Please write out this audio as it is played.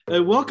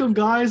And welcome,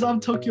 guys.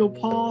 I'm Tokyo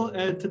Paul,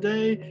 and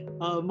today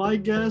my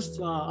guest,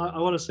 I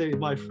want to say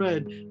my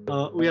friend,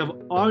 we have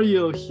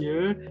Aryo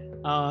here.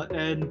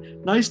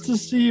 And nice to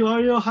see you,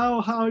 Aryo. How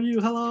are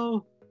you?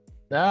 Hello.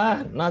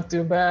 Not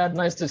too bad.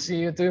 Nice to see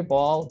you too,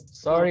 Paul. Oh,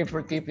 Sorry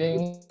for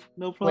keeping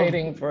no problem.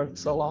 waiting for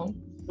so long.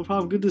 No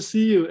problem. Good to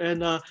see you.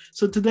 And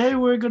so today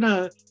we're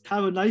gonna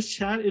have a nice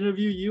chat,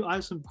 interview you. I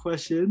have some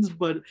questions,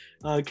 but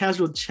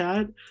casual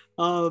chat.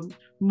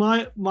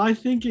 My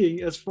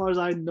thinking, as far as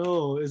I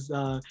know, is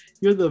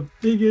you're the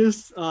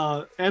biggest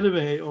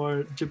anime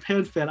or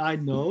Japan fan I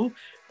know,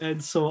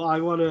 and so I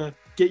want to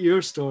get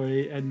your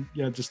story and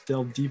just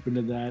delve deep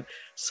into that.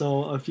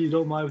 So if you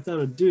don't mind, without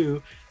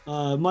ado,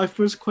 my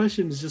first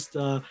question is just,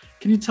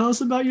 can you tell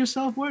us about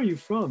yourself? Where are you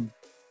from?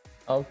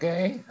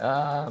 Okay.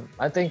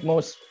 I think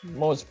most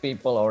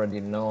people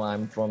already know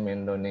I'm from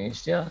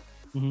Indonesia,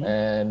 Mhm.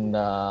 and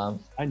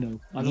I know.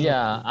 I don't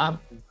yeah, know.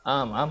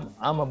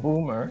 I'm a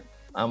boomer.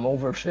 I'm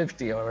over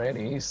 50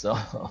 already. So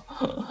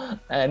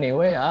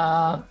anyway,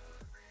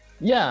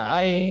 yeah,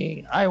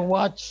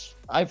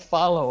 I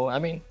follow. I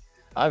mean,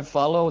 I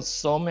follow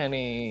so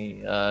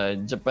many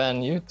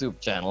Japan YouTube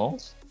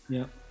channels.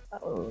 Yeah.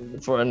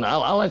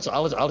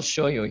 I'll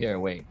show you here.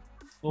 Wait,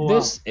 Oh wow.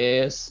 this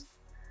is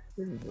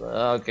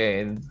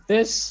okay.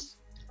 This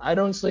I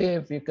don't see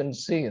if you can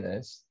see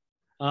this.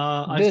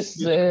 I see This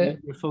your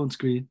screen, your phone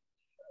screen.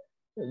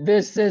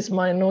 this is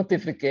my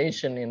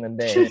notification in a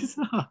day.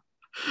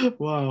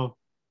 Wow.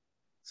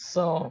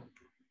 So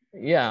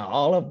yeah,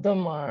 all of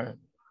them are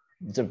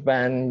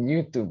Japan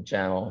YouTube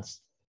channels.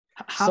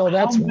 How So how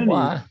that's many?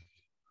 why.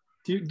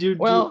 Do you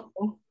Well,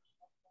 know?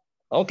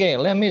 okay,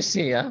 let me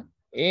see.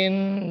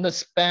 In the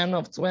span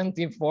of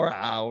 24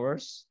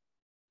 hours,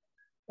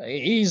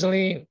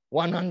 easily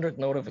 100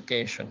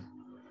 notification.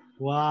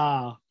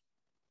 Wow.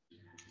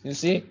 You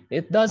see,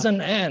 it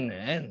doesn't end.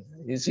 And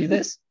you see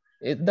this?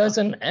 It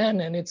doesn't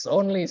end, and it's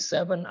only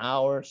 7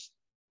 hours,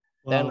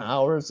 10 Wow.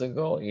 hours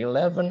ago,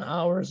 11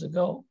 hours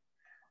ago.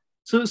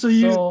 So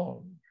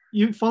So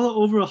you follow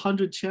over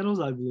 100 channels,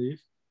 I believe.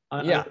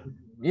 I yeah,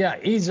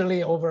 yeah,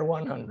 easily over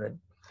 100.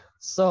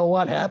 So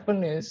what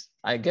happened is,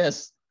 I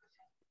guess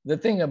the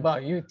thing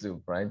about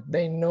YouTube, right?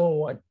 They know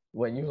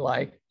what you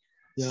like,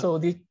 yeah, so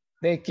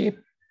they keep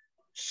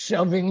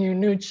shoving you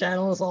new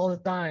channels all the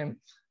time.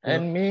 yeah.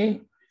 And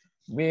me,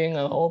 being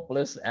a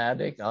hopeless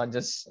addict, I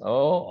just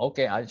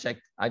okay, I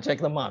check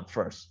them out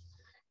first.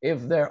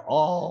 If they're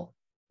all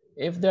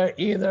if they're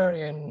either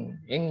in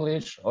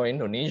English or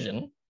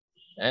Indonesian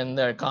and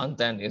their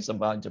content is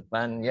about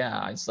Japan, yeah,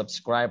 I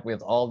subscribe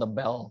with all the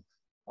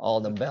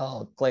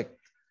bell click.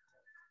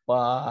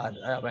 But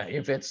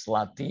if it's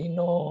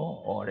Latino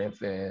or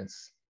if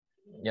it's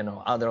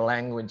other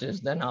languages,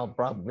 then I'll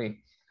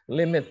probably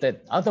limit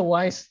it.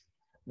 Otherwise,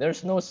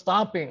 there's no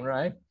stopping,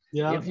 right?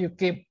 Yeah. If you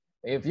keep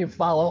if you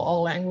follow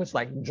all language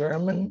like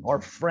German or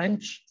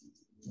French,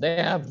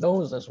 they have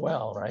those as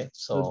well, right?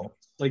 So So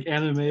like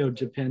anime or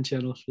Japan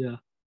channels. Yeah.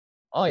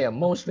 oh yeah,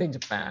 mostly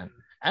Japan.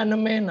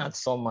 Anime, not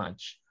so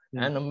much.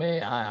 Yeah. Anime,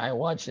 I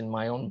watch in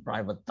my own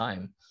private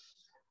time.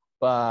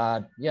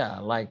 But yeah,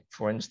 like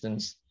for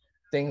instance,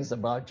 things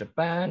about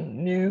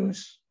Japan,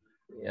 news,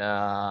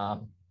 uh,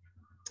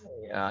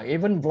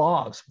 even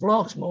vlogs.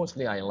 Vlogs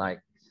mostly I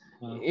like.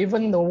 Wow.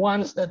 Even the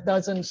ones that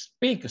doesn't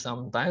speak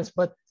sometimes,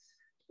 but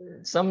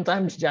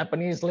sometimes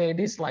Japanese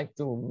ladies like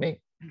to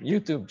make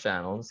YouTube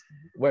channels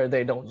where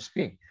they don't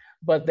speak,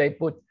 but they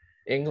put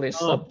English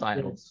Oh, yeah.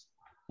 subtitles.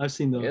 I've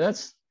seen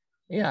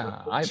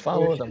Yeah, those. I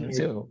follow them Or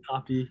too.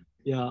 copy.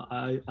 Yeah,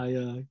 I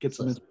get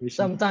some So inspiration.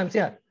 sometimes,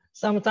 yeah,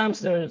 sometimes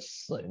they're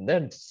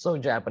so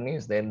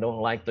Japanese they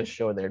don't like to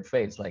show their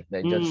face, like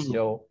they just Mm,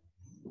 show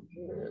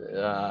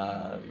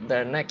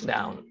their neck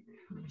down,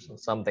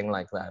 something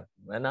like that.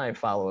 And I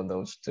follow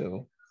those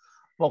too.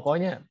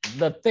 Pokoknya,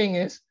 the thing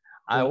is,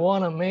 I yeah.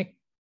 want to make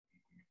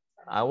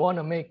I want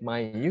to make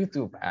my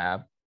YouTube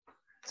app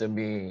to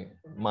be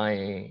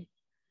my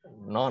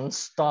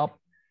non-stop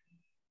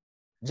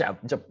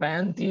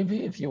Japan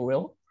TV, if you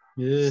will.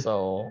 Yeah.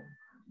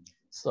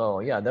 So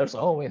yeah, there's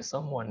always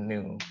someone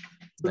new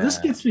So this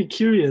that gets me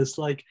curious,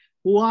 like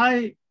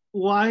why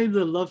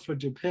the love for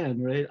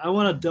Japan, right? I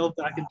want to delve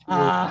back into your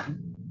ah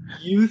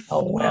youth.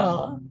 oh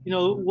well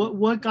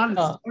What got it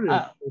well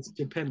started? This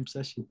Japan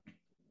obsession.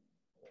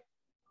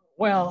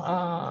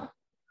 well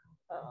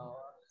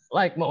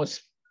like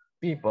most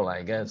people,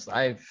 I guess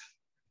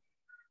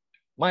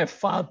my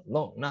father,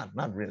 no,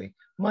 not really.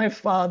 My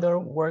father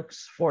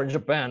works for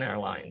Japan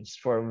Airlines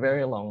for a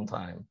very long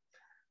time,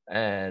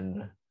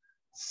 and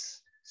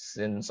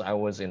since I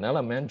was in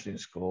elementary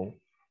school,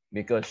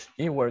 because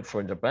he worked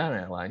for Japan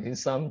Airlines, he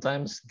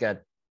sometimes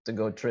get to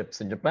go trips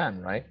to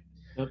Japan, right?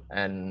 Yep.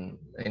 And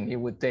he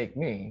would take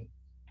me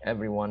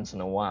every once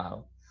in a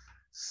while.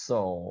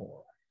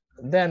 So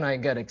then I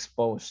get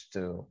exposed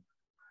to,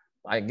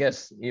 I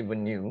guess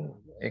even you,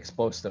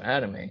 exposed to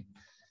anime.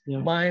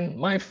 Yep.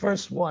 My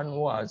first one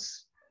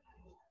was,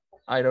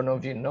 I don't know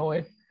if you know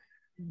it,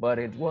 but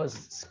it was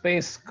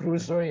Space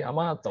Cruiser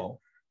Yamato.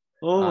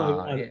 Oh my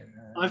God. Yeah,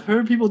 I've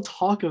heard people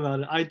talk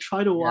about it. I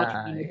try to watch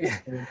yeah, it. yeah.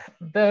 So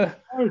The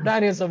hard.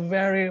 that is a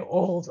very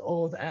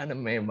old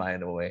anime, by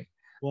the way.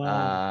 Wow.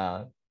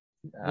 Uh,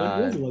 When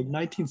was uh, it? Like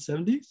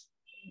 1970s?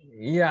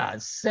 yeah,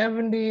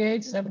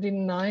 78,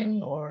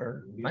 79,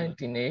 or Yeah.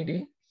 1980.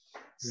 Yeah.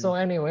 So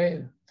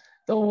anyway,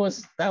 that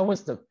was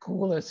the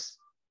coolest.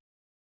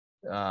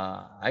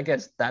 I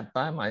guess that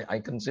time I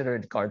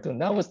considered cartoon.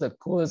 That was the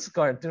coolest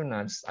cartoon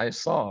I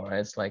saw. Right?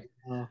 It's like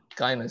Wow.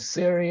 kind of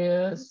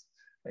serious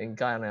and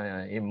kind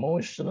of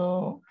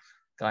emotional,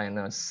 kind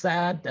of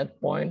sad at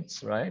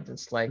points, right?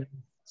 It's like That's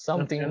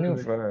something new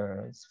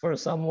anime. for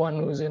someone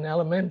who's in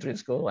elementary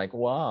school. Like,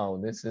 wow,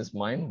 this is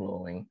mind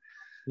blowing.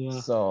 Yeah.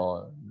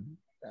 So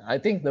I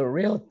think the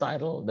real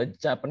title, the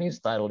Japanese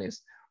title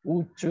is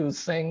Uchu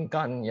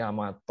Senkan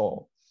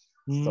Yamato.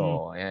 Mm,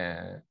 So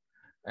yeah,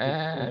 the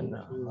and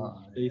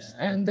space.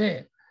 and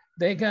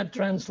they got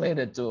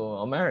translated to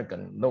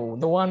American.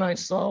 The one I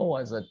saw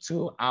was a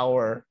 2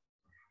 hour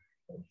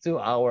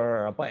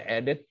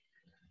edit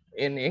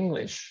in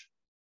English.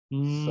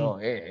 Mm, So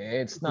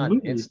it's it's a not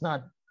movie. it's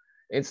not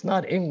it's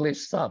not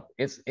English sub.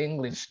 It's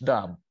English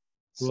dub.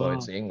 So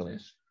it's Wow.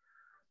 English.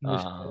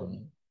 English.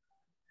 Um,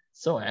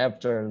 so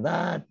after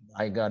that,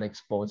 I got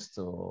exposed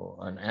to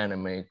an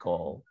anime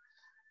called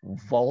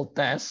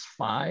Voltes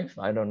 5.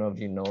 I don't know if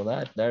you know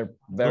that. They're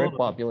very Oh,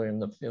 popular in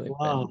the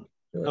wow.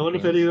 I wonder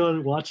if Philippines.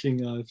 anyone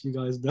watching, if you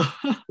guys know,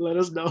 let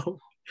us know.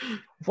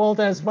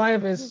 Voltes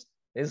 5 is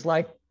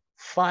like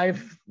 5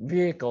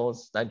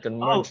 vehicles that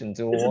can Oh, merge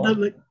into isn't that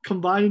one. like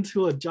combined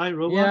into a giant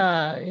robot?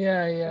 Yeah,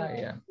 yeah, Yeah, yeah,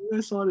 yeah.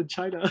 I saw it in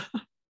China.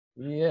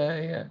 Yeah,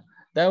 yeah.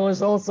 That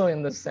was also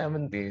in the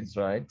 70s,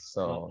 right? Wow.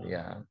 So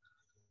yeah.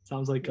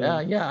 Sounds like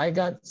a Yeah, I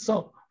got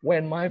so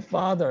when my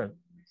father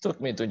took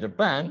me to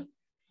Japan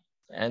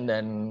and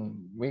then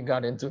we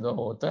got into the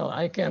hotel,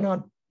 I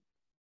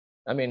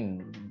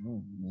mean,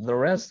 the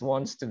rest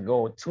wants to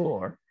go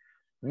tour.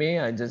 Me,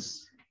 I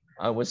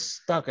was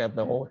stuck at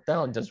the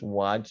hotel just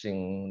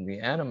watching the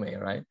anime,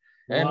 right?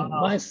 And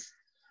wow.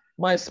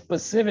 my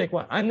specific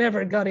one, I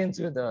never got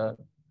into the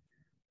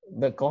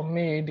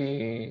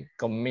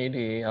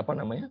comedy apa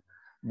namanya?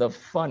 The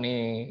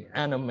funny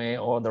anime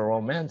or the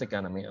romantic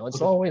anime. It's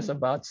Okay. always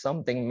about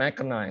something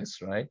mechanized,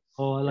 right?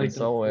 Oh, I like It's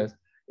that too. always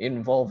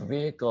involve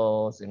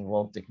vehicles,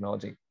 involve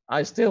technology.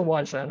 I still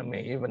watch anime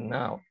even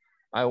now.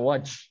 I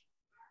watch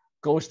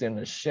Ghost in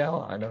the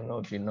Shell. I don't know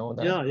if you know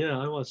that. Yeah, yeah,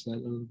 I watched that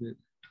a little bit.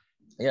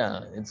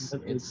 Yeah,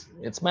 Netflix.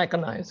 it's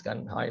mechanized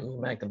and highly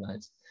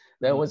mechanized.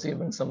 There Yeah. was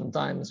even some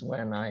times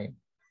when I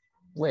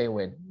play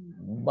with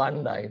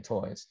Bandai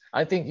toys.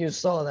 I think you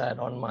saw that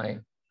on my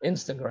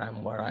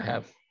Instagram where I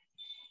have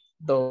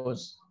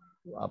those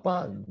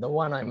the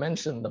one I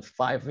mentioned, the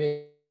 5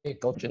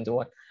 vehicles into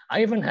one.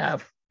 I even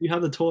have You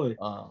have the toy.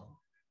 uh,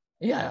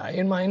 yeah,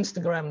 in my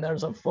Instagram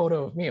there's a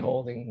photo of me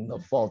holding the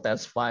Fault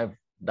S5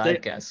 They,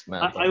 diecast I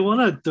metal. want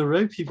to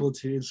direct people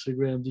to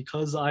Instagram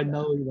because I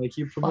know like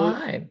you promote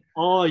Fine,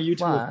 all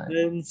YouTuber fine.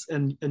 friends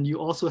and you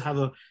also have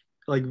a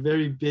like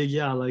very big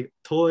like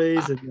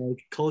toys Ah, and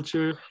like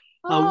culture.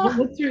 ah.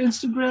 What's your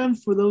Instagram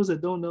for those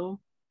that don't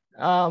know?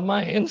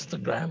 My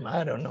Instagram,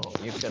 I don't know.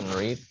 You can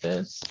read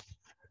this.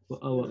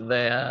 Oh,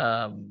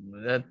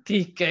 The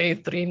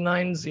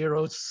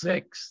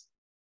TK3906.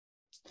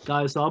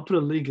 guys, so I'll put a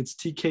link. It's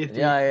TK3906.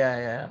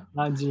 Yeah.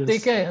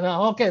 TK.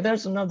 Now, okay,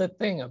 there's another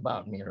thing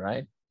about me,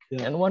 right?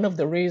 Yeah. And one of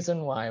the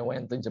reason why I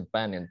went to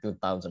Japan in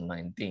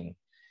 2019,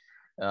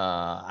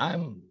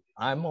 I'm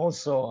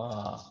also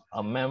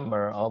a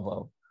member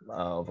of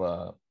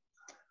a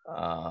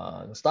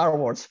Star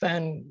Wars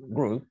fan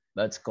group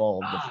that's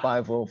called the Ah,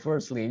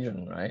 501st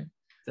Legion, right?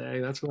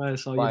 dang, that's why I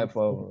saw you.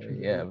 50,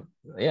 yeah.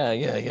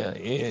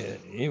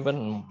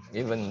 Even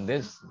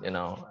this,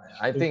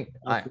 I think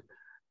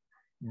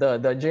the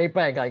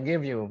JPEG I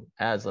give you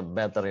has a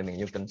better reading.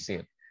 You can see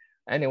it.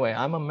 Anyway,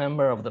 I'm a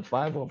member of the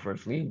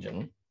 501st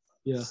Legion.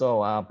 Yeah. So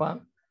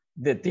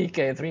the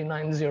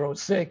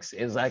TK3906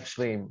 is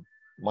actually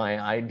my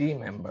ID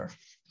member.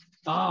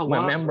 Oh, My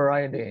wow. member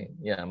ID.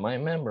 Yeah, my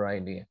member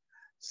ID.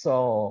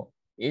 So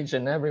each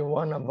and every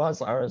one of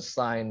us are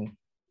assigned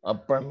a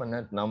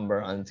permanent number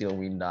until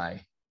we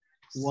die.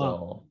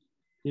 Wow.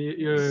 So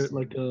You're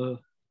like I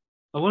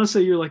want to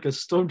say you're like a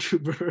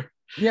stormtrooper.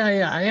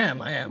 yeah, I am.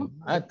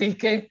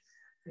 TK,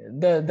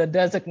 the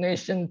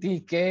designation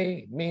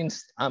TK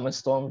means I'm a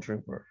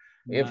stormtrooper.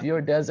 If Wow.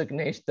 you're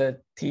designated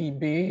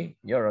TB,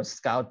 you're a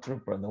scout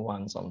trooper, the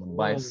ones on the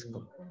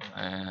bicycle.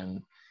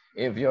 And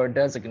if you're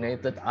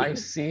designated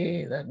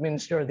IC, that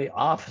means you're the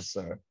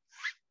officer,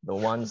 the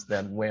ones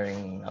that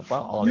wearing a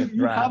olive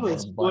You have drab a or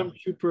black.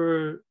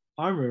 stormtrooper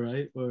armor,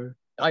 right? Or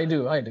I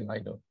do.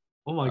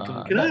 oh my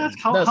god, can I That ask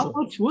that's how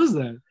much was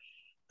that?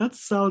 That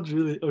sounds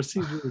really or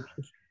seems really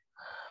expensive.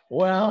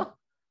 well,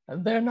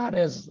 they're not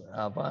as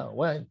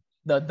well.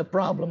 The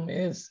problem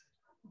is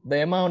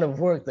the amount of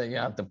work that you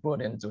have to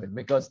put into it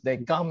because they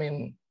come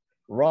in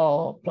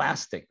raw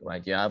plastic,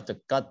 right? You have to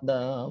cut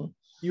them.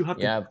 You have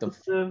You to have to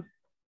put them.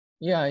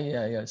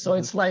 yeah. So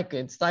it's like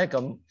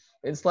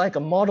a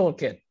model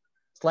kit.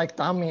 It's like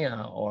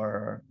Tamiya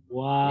or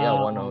Yeah,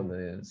 one Wow. of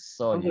the I'm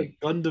Soji. like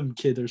Gundam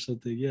kid or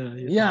something. Yeah.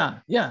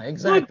 Yeah, What?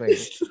 exactly.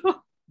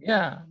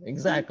 Yeah,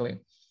 exactly.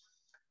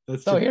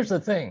 That's So Japan. here's the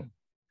thing.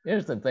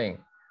 Here's the thing.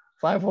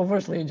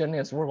 501st Legion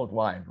is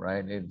worldwide,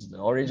 right? It's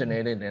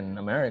originated in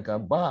America,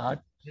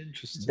 but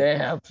Interesting. they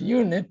have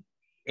unit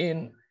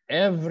in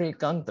every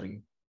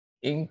country,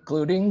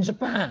 including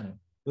Japan.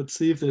 Let's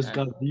see if there's And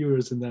got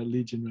viewers in that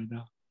legion right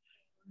now.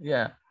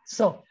 yeah,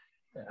 so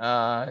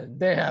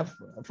they have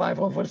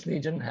 501st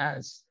Legion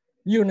has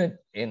unit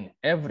in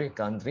every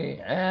country,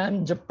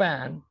 and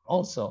Japan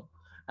also.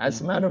 As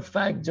a Wow. matter of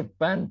fact,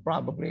 Japan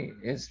probably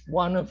is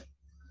one of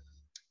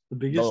The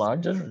biggest?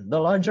 the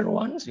larger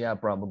ones. Yeah,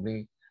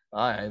 probably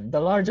the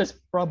largest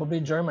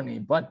probably Germany,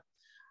 but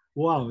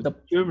Wow. the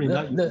Germany,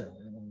 not the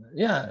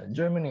yeah,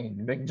 Germany,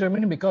 big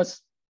Germany, because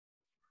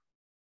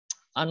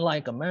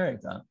unlike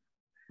America,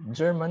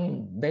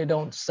 German, they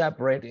don't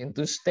separate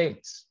into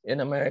states.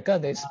 In America,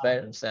 they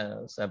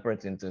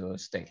separate into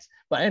states.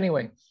 But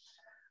anyway,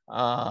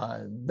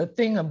 the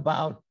thing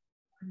about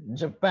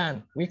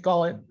Japan, we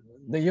call it,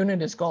 the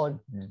unit is called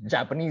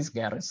Japanese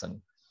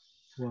garrison.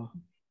 wow.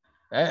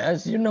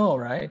 As you know,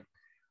 right?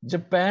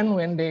 Japan,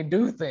 when they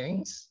do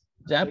things,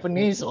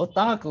 Japanese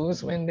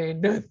otakus, when they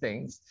do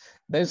things,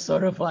 they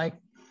sort of like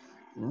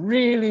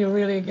really,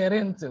 really get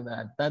into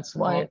that. That's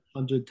why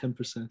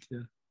 110%. Yeah.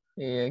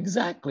 Yeah,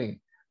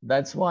 exactly.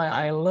 That's why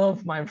I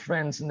love my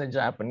friends in the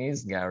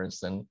Japanese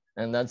garrison.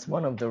 And that's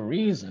one of the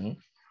reason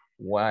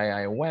why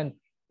I went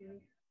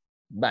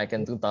back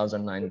in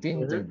 2019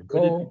 to Where did you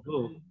go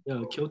go?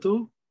 Yeah,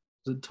 Kyoto?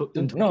 Is it to,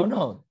 in no, Tokyo?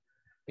 no,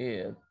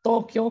 yeah,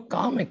 Tokyo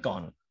Comic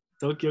Con.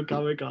 Tokyo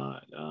Comic Con.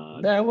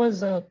 There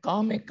was a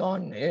Comic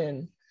Con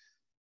in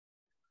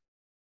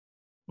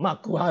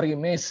Makuhari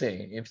Mese,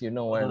 if you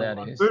know where that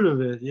I've is. heard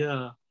of it.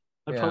 Yeah.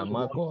 I Yeah, probably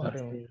walked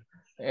past Makuhari.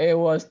 there. It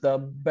was the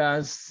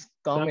best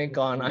That Comic was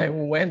Con cool. I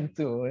went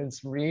to.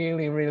 It's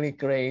really, really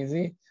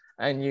crazy.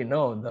 And you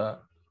know, the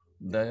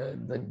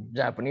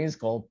Japanese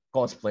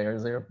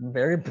cosplayers, they're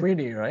very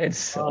pretty, right?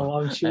 So Oh,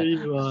 I'm sure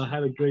you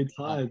had a great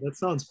uh, time. That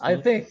sounds I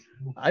fun. think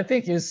I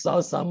think you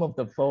saw some of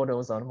the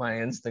photos on my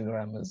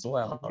Instagram as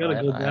well, I gotta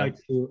right? go I have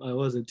back to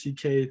was it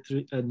TK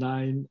 3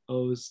 90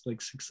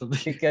 like six something.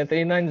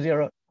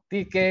 TK390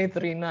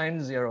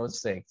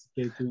 TK3906.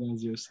 TK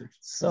 3906.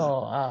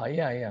 So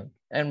yeah.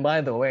 And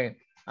by the way,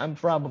 I'm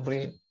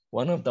probably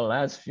one of the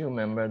last few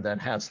members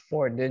that has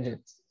 4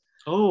 digits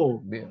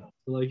Oh,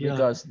 like yeah,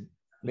 because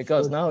the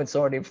fourth now it's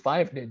already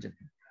 5 digit.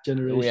 We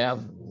generation.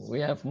 have we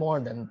have more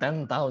than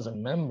 10,000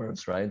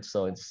 members, right?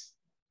 So it's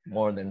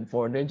more than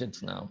 4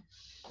 digits now.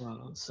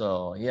 Wow.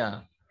 So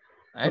yeah.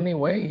 But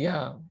Anyway,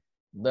 yeah.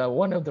 The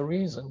one of the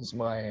reasons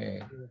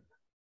why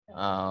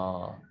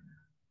uh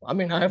I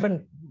mean I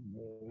haven't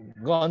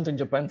gone to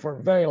Japan for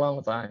a very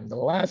long time. The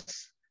last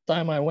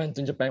time I went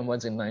to Japan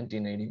was in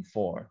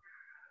 1984.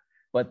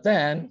 But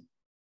then,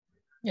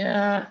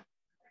 yeah,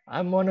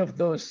 I'm one of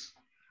those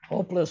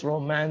hopeless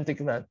romantic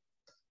that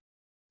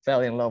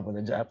fell in love with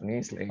a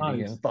Japanese lady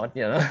nice. and thought,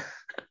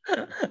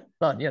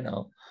 thought,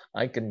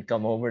 I can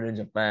come over to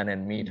Japan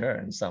and meet her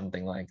and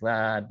something like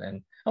that.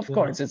 And of Yeah.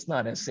 course, it's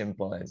not as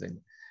simple as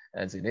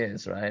it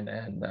is, right?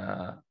 And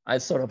I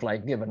sort of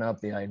like given up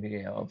the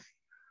idea of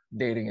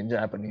dating in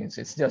Japanese.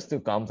 It's just too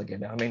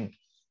complicated. I mean,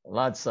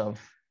 lots of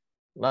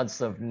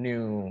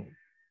new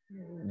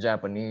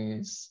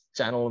Japanese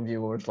channel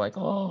viewers like,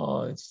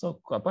 oh, it's so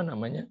apa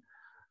namanya?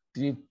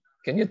 Do you,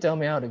 can you tell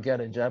me how to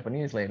get a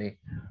Japanese lady?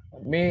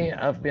 Me,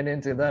 I've been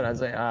into that. I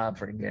say,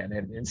 forget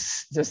it.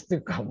 It's just too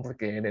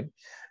complicated.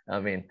 I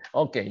mean,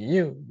 okay,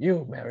 you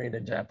married a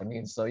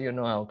Japanese, so you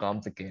know how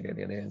complicated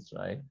it is,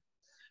 right?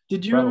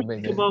 Did you ever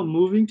Probably. think about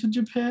moving to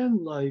Japan?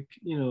 Like,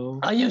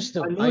 I used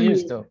I to. know you.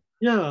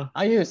 Yeah,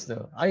 I used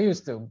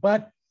to.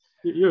 But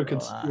you're a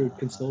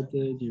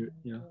consultant. You're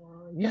yeah.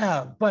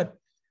 yeah, but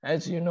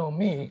as you know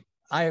me,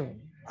 I've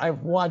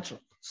watched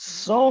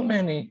so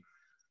many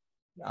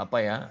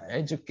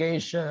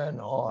education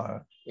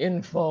or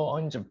info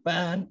on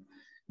Japan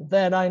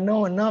that I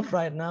know enough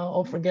right now.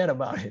 Oh, forget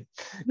about it.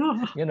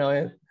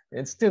 No.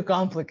 It's too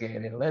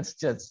complicated. Let's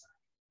just,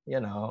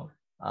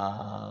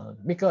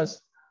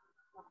 because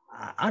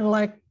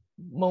unlike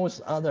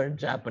most other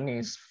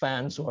Japanese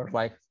fans who are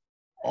like,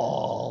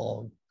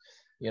 oh,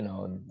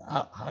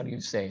 how do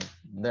you say it?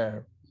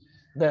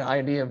 Their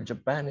idea of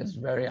Japan is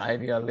very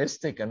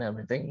idealistic and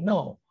everything.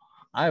 No,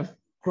 I've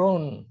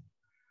grown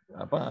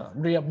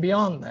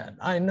beyond that.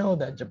 I know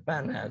that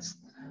Japan has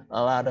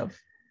a lot of,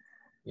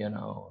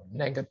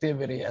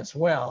 negativity as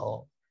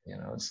well,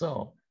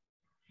 so,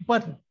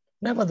 but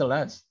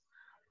nevertheless,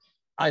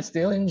 I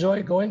still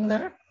enjoy going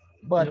there,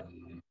 Yep. but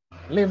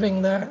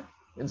living there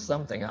is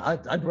something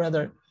I'd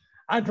rather,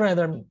 I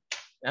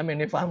mean,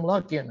 if I'm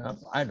lucky enough,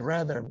 I'd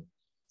rather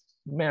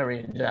marry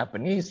a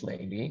Japanese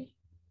lady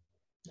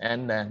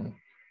and then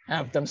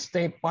have them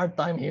stay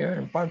part-time here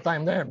and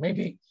part-time there.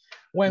 Maybe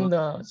when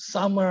the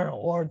summer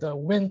or the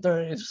winter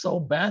is so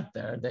bad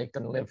there, they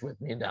can live with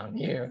me down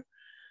here.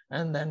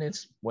 And then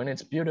when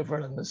it's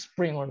beautiful in the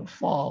spring or the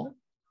fall,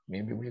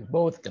 maybe we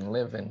both can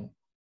live in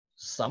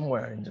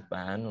somewhere in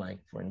Japan, like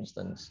for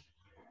instance,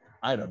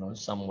 I don't know,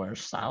 somewhere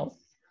south,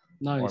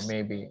 or Nice.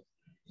 maybe,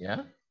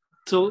 yeah.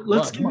 So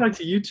let's Well, get back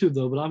to YouTube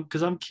though, but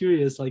I'm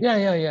curious, like yeah.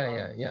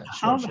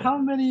 Sure, sure. how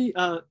many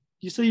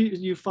you say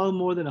you follow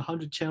more than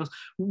 100 channels.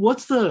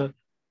 What's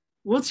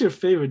your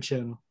favorite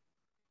channel?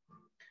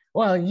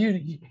 Well,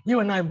 you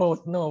and I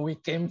both know we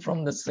came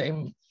from the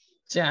same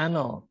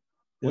channel,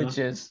 Yeah. which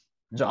is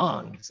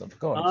John's, of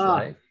course, Ah,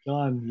 right?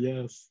 John,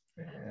 yes.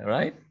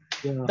 Right?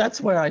 Yeah. That's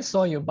where I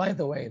saw you. By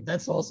the way,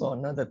 that's also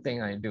another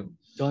thing I do,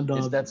 John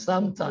is Dobbs. that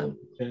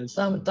Yes.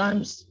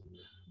 sometimes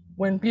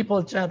when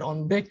people chat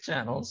on big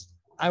channels,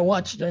 I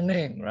watch their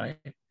name, right?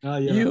 Ah,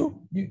 yeah.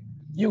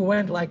 You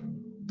went like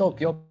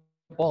Tokyo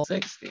Paul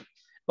 60.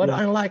 But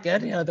Yeah. unlike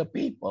any other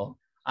people,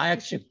 I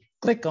actually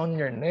click on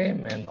your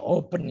name and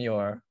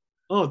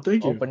Oh,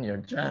 thank you. open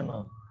your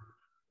channel.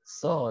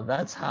 So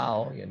that's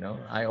how,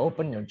 I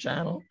open your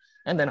channel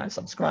and then I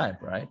subscribe,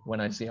 right? When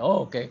I see, oh,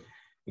 okay,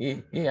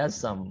 he has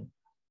some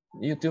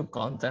YouTube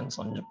contents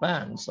on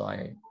Japan. So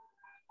I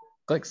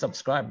click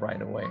subscribe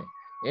right away.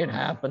 It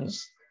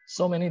happens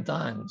so many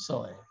times. So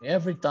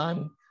every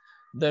time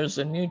there's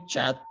a new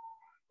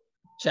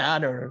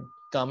chatter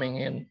coming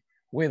in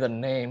with a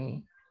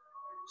name,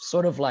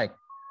 sort of like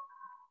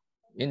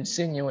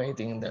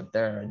insinuating that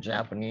they're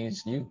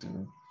Japanese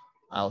YouTube,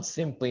 I'll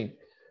simply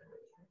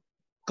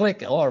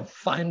click or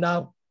find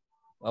out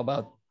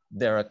about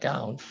their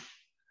account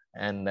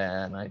and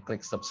then I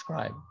click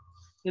subscribe,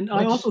 And I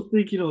which, also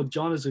think,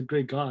 John is a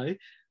great guy.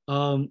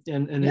 And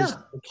his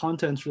yeah,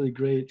 content's really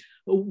great.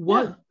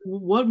 yeah.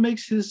 What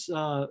makes his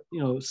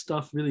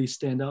stuff really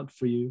stand out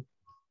for you?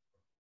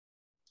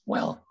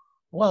 Well,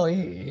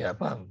 yeah,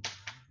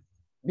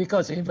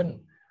 because even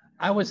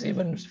I was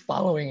even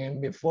following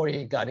him before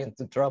he got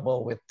into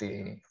trouble with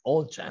the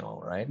old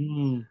channel, right?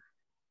 Mm,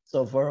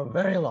 So for a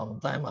very long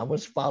time, I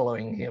was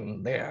following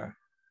him there.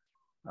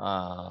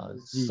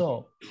 Z.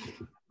 So,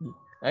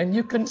 and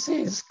you can see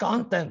his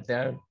content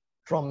there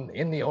from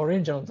in the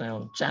original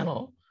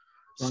channel.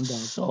 John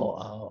Dobbs.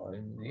 So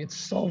it's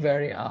so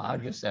very, how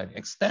do you say,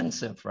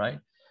 extensive, right?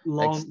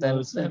 Long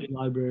Extensive. CD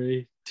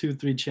library, 2,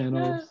 3 Yeah,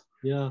 channels.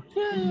 Yeah.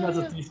 yeah, Even yeah, that's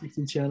a yeah.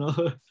 360 channel.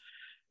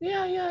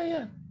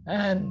 Yeah.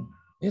 And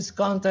his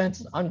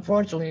content,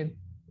 unfortunately,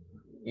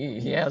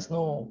 he has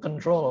no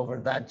control over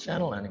that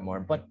channel anymore.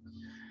 But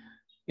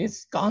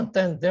his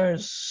content there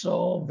is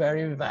so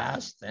very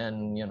vast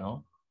and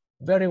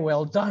very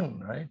well done,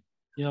 right?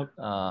 Yep.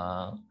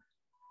 Uh,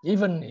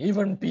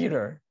 even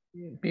Peter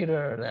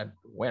that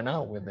went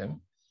out with him,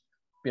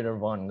 Peter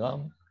Von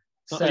Gum,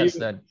 Are you says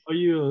that,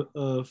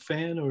 a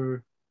fan,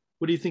 or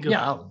what do you think of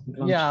yeah,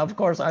 John's? of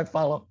course I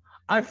follow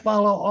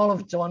all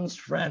of John's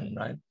friend,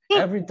 right?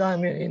 Every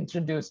time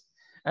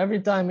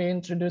he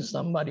introduced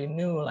somebody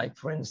new, like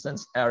for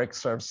instance Eric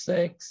Serve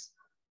 6,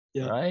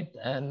 Yeah. right?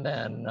 And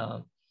then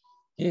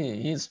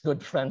he's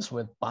good friends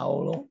with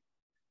Oh,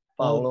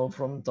 Paulo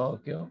from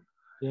Tokyo.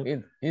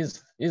 yep. His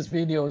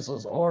videos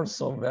was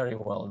also very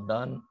well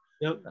done.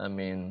 Yep. I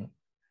mean,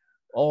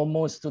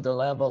 almost to the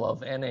level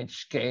of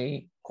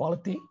NHK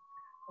quality.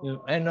 Yep.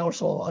 And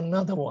also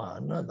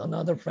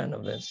another friend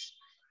of his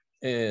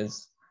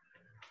is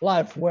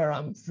Life Where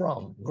I'm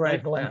From, Life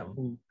Greg on Lamb.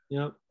 Film.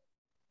 Yep.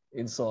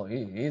 It's so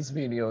his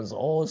videos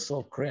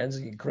also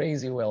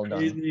crazy well done.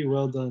 Crazy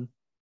well done.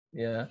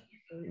 Yeah,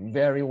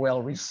 very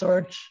well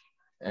researched,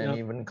 and Yep.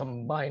 even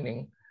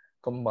combining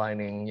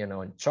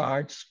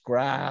charts,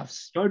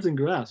 graphs. Cards and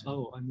graphs.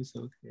 Oh, I missed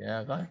those. Yeah,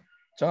 okay.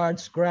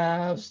 Charts,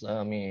 graphs.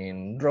 I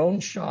mean, drone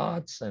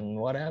shots and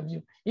what have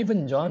you.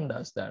 Even John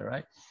does that,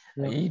 right?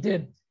 Yeah. He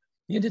did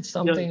Yeah.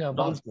 something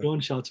about John's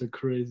drone shots are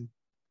crazy.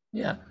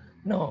 yeah.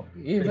 No,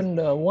 Crazy. even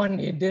the one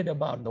he did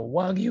about the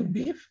Wagyu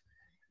beef,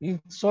 he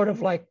sort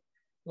of like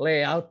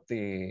lay out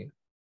the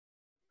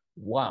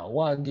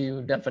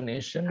Wagyu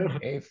definition,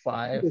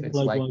 A5, it's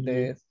Like like one view.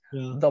 this,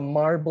 Yeah. the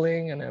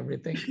marbling and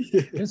everything.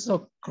 It's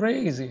so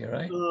crazy,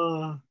 right?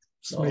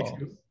 Just makes So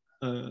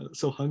you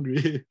so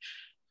hungry.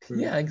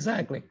 yeah,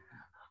 exactly.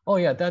 Oh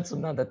yeah, that's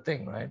another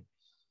thing, right?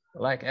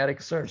 Like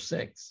Eric Sir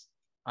 6.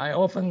 I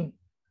often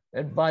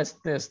advise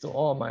this to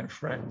all my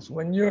friends.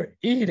 When you're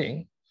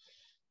eating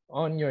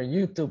on your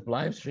YouTube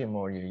live stream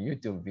or your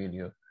YouTube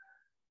video,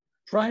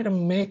 try to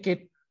make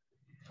it,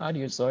 how do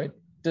you say it,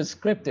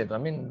 descriptive. I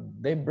mean,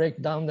 they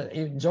break down that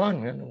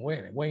John,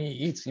 when he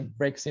eats, he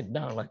breaks it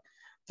down like,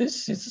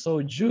 this is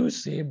so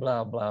juicy,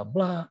 blah, blah,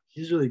 blah.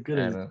 He's really good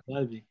at And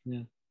describing.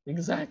 Yeah.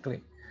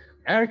 exactly.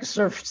 Eric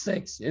Surf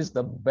 6 is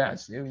the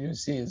best. If you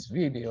see his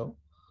video,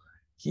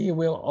 he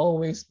will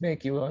always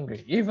make you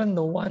hungry. Even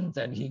the ones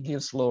that he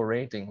gives low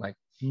rating, like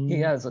he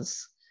Mm. has a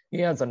he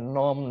has a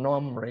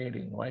nom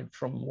rating, right?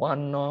 From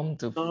 1 nom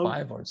to Um,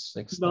 5 or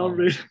 6 nom.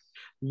 very,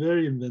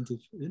 very inventive.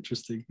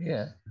 Interesting.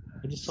 Yeah.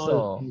 I just saw it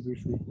So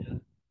briefly. Yeah.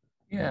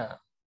 yeah.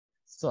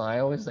 So I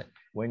always say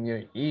when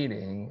you're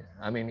eating,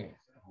 I mean,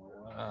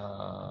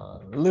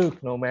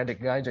 Luke, nomadic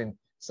gaijin, Yes.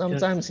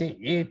 sometimes he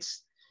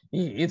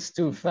eats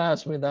too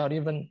fast without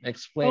even Oh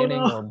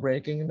explaining no. or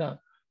breaking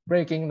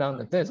down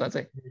the taste. I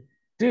say,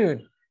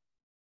 dude,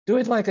 do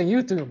it like a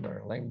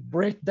YouTuber, like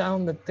break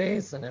down the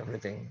taste and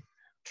everything.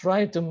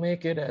 Try to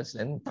make it as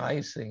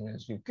enticing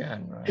as you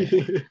can, right?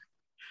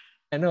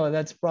 I know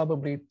that's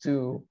probably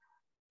too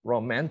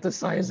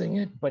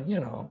romanticizing it, but you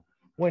know,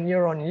 when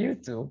you're on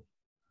YouTube,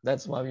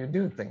 that's why you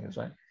do things,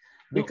 right?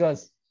 No,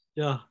 Because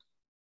yeah.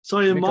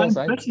 Sorry, my because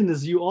I impression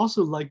is you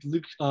also like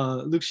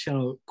Luke's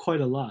channel quite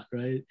a lot,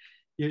 right?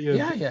 You're a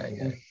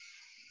yeah.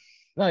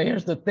 Now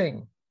here's the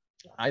thing.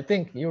 I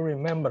think you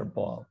remember,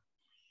 Paul.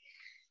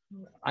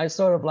 I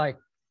sort of like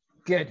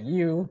get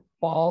you,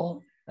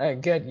 Paul,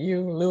 get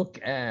you, Luke,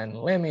 and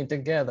Lemmy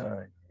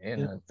together in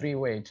yeah. a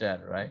three-way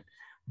chat, right?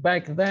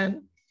 Back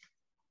then,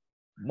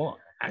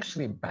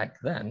 actually back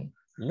then,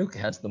 Luke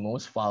has the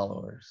most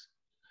followers.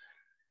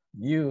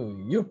 You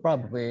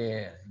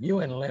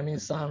and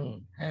Lemmy's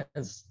son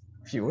has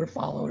fewer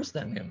followers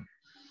than him.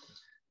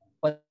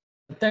 But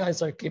then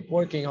guys are keep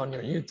working on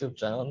your YouTube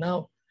channel.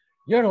 Now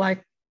you're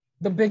like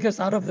the biggest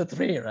out of the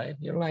three, right?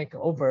 You're like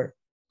over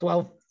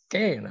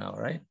 12K now,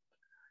 right? Mm.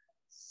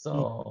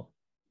 So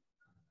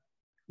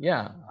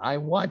yeah, I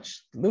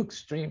watched Luke's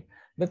stream.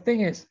 The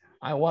thing is,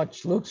 I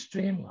watched Luke's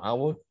stream. I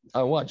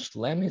watched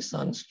Lemmy's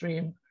son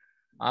stream.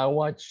 I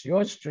watched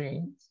your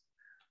streams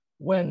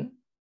when,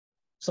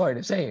 sorry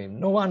to say,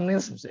 no one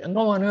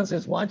else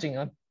is watching.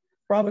 I'm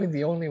probably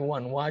the only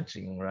one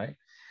watching, right?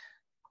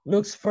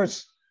 Luke's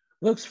first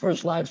Luke's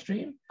first live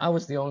stream, I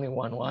was the only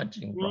one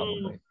watching Mm.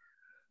 probably.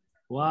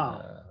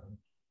 Wow.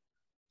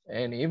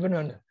 And even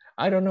on,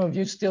 I don't know if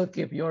you still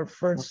keep your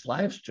first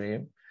live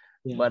stream,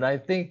 Yeah. but I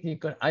think you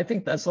could. I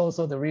think that's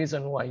also the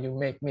reason why you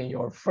make me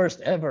your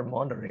first ever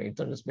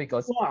moderator, is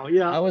because Wow.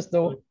 Yeah. I was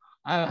the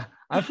I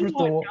Oh first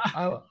my the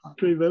God.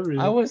 Great I memory.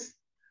 was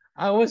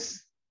I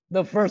was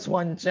the first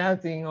one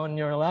chatting on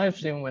your live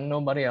stream when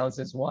nobody else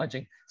is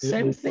watching.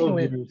 It was so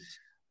views.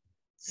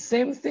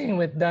 Same thing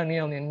with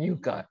Daniel and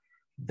Yuka.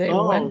 They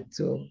Oh, went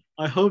to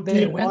I hope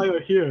they DNY went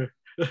are here.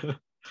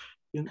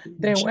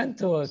 they went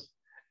to a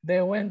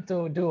they went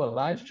to do a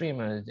live stream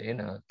in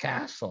a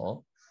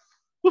castle,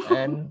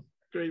 and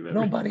Great memory.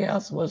 nobody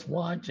else was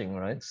watching,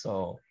 right?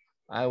 So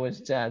I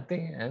was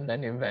chatting, and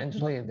then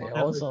eventually they Have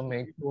like also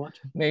people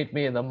watching. made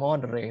me the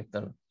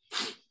moderator.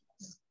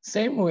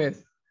 Same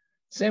with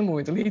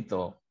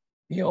Lito.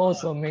 He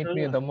also made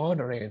me Yeah. the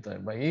moderator,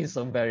 but he's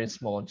a very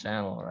small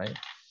channel, right?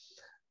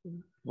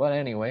 But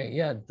anyway,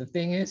 yeah, the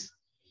thing is,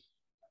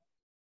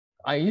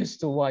 I used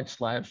to watch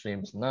live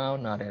streams. Now,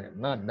 not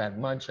that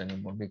much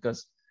anymore,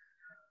 because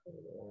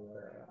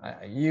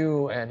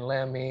you and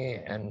Lemmy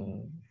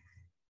and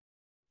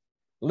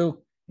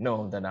Luke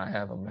know that I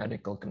have a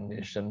medical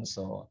condition,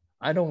 so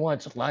I don't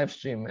watch live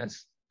stream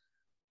as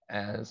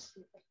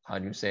how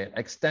do you say it,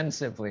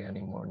 extensively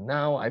anymore.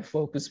 Now I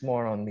focus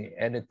more on the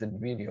edited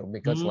video,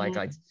 because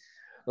Mm.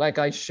 like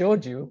I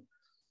showed you,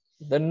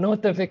 the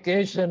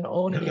notification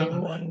only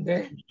in one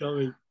day. Keep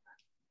going.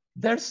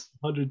 There's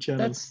 100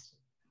 channels.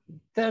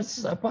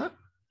 that's about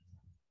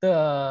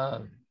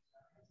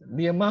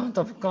the amount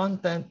of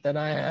content that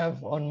I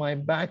have on my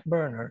back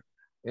burner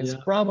is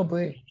Yeah.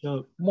 probably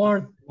So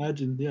more,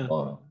 imagine,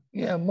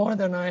 yeah. more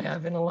than I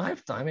have in a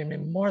lifetime. I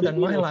mean, more than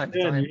Being my a fan,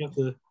 lifetime. you have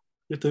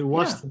to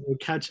watch Yeah, them and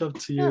catch up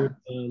to your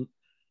yeah,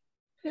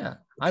 yeah.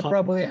 I content.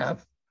 probably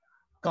have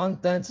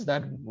contents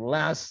that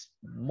last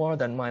more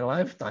than my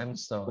lifetime.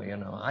 So, you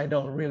know, I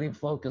don't really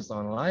focus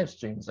on live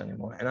streams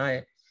anymore. And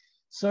I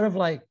sort of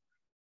like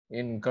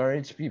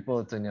encourage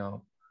people to, you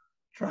know,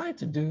 try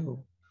to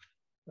do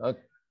a,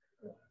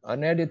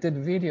 an edited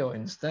video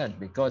instead,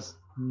 because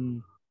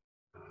Mm.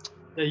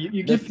 Yeah, you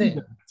the give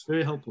feedback. thing, It's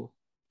very helpful.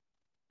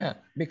 yeah,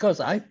 because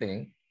I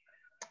think,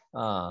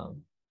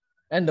 um,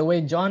 and the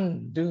way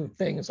John do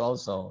things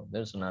also,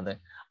 there's another,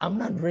 I'm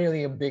not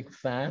really a big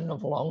fan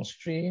of long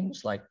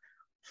streams, like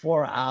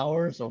 4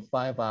 hours or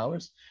 5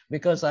 hours,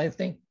 because I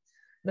think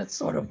that's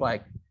sort of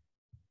like,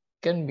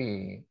 can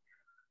be,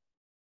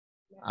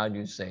 how do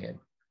you say it,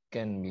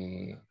 can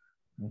be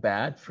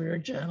bad for your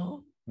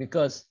channel,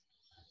 because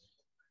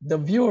the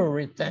viewer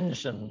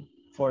retention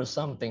for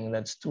something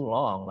that's too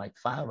long, like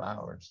 5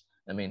 hours,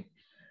 I mean,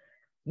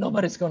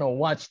 nobody's gonna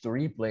watch the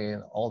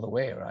replay all the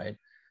way, right?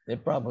 They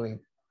probably,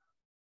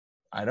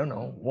 I don't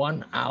know,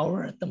 1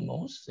 hour at the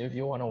most if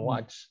you want to Mm.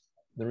 watch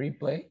the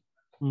replay.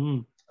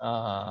 Mm.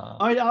 Uh,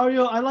 All right,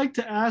 Aryo, I'd like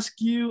to ask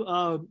you,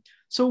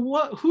 so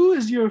who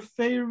is your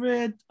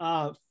favorite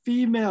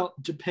female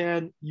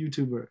Japan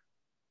YouTuber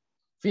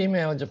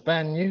Female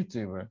Japan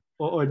YouTuber.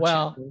 or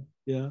Well, channel?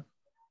 Yeah.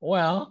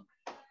 well,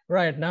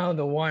 right now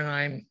the one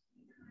I'm,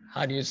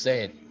 how do you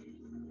say it,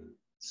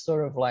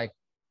 sort of like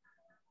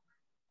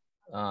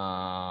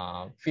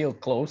feel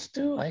close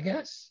to, I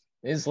guess,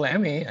 is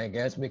Lemmy, I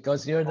guess,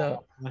 because you're the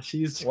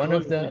She's one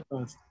growing of very the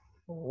fast.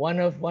 one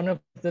of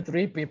the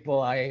three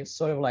people I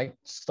sort of like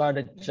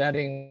started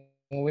chatting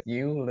with,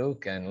 you,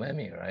 Luke, and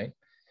Lemmy, right?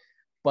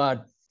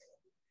 But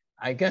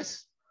I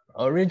guess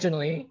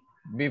originally,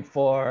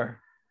 before,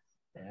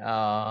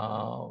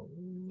 uh,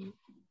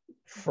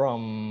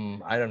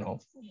 from, I don't know,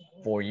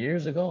 4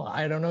 years ago,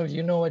 I don't know if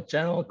you know a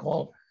channel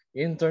called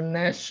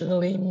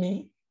Internationally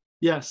Me.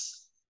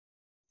 Yes.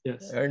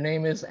 Yes. Her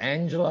name is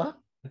Angela.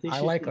 I think I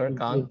she's like her pretty good.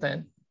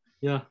 content.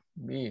 Yeah.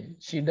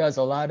 She does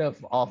a lot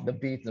of off the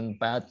beaten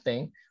path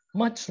thing,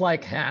 much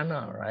like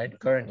Hannah, right?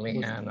 Currently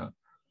Yes. Hannah.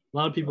 A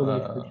lot of people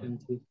like her Uh,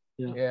 too.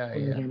 Yeah. yeah,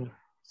 Only yeah. Hannah.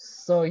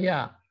 So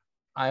yeah,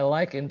 I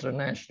like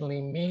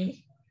Internationally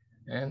Me.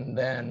 And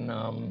then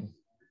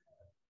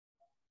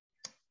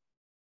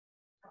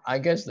I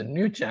guess the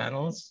new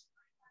channels,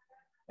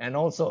 and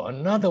also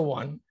another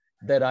one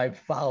that I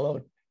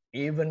followed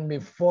even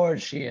before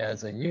she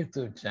has a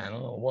YouTube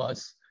channel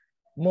was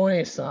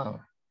Moe-san.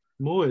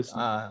 Mois.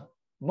 Uh,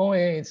 Moe,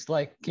 it's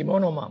like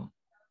kimono mom.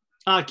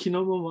 Ah,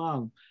 Kinomo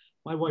Mom.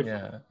 My wife.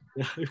 Yeah,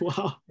 Yeah.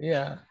 Wow.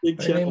 yeah.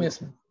 Big Her name channel.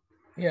 is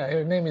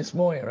her name is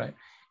Moe, right?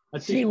 I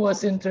She think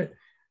was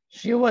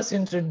she was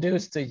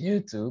introduced to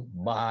YouTube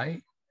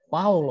by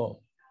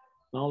Paolo.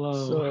 follow.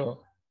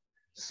 So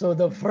so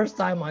the first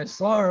time I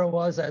saw her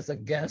was as a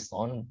guest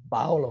on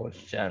Paolo's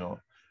channel.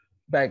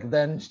 Back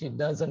then, she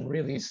doesn't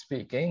really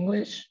speak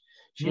English.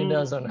 She Mm,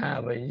 doesn't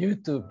have a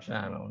YouTube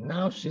channel.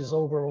 Now she's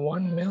over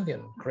 1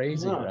 million.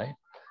 Crazy, yeah. right?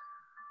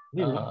 I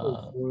think Rumble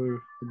Uh,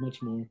 for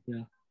much more.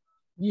 Yeah.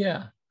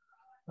 yeah.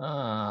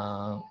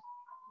 Uh,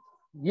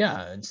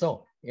 yeah.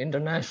 So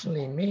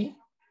internationally, me,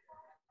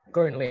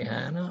 currently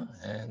Hannah,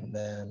 and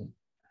then,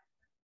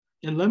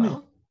 And Lemmy.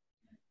 well,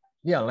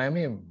 yeah, let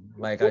me,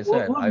 like I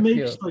said, What I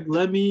makes feel, like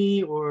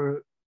Lemmy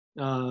or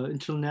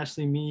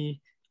internationally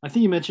me? I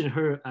think you mentioned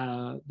her.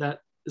 That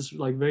is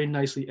like very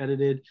nicely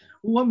edited.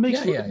 What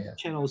makes yeah, yeah, Lemmy yeah.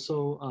 channel so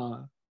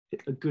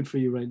good for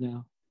you right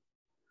now?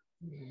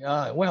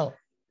 Well,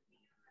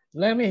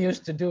 Lemmy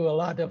used to do a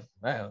lot of,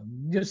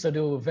 used to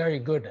do very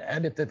good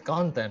edited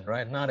content,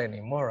 right? Not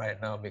anymore right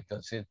now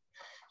because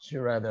she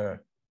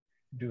rather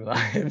do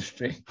live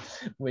stream,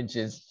 which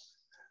is,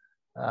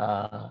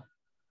 uh,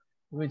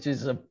 which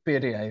is a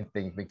pity, I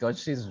think,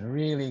 because she's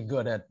really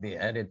good at the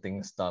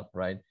editing stuff,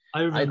 right? I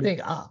I remember. think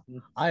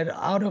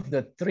out of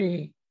the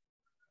three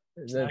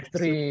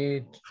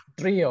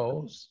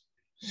trios,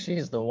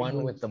 she's the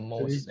one with the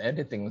most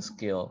editing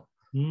skill.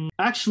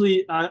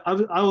 Actually,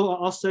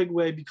 I'll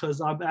segue because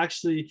I'm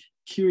actually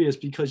curious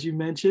because you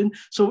mentioned.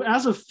 So,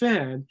 as a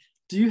fan,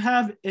 do you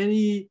have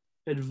any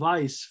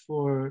advice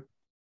for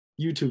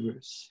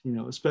YouTubers? You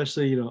know,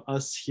 especially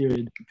us here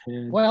in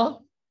Japan.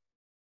 Well,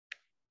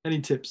 Any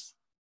tips?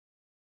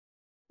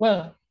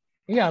 well,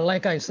 yeah,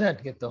 like I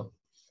said, Gito,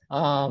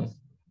 um,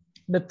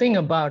 the thing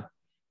about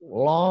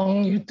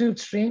long YouTube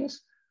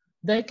streams,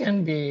 they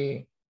can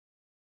be,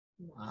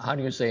 how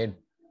do you say it,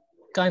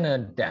 kind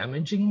of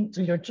damaging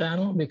to your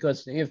channel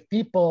because if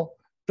people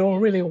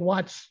don't really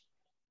watch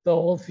the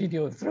whole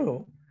video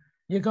through,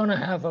 you're gonna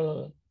have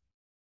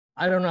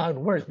I don't know how it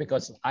works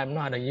because I'm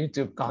not a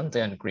YouTube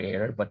content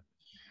creator, but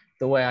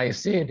the way I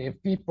see it,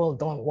 if people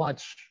don't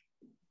watch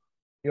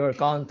your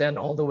content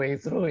all the way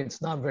through,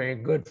 it's not very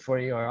good for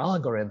your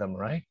algorithm,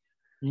 right?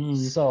 Mm,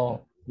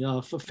 So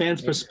yeah, for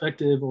fans'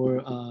 perspective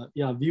or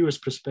yeah, viewers'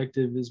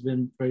 perspective has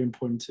been very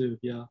important too.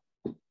 Yeah.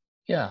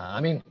 yeah,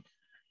 I mean,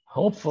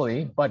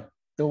 hopefully, but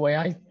the way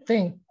I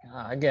think,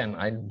 again,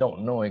 I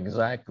don't know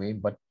exactly,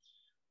 but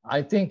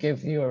I think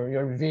if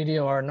your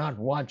video are not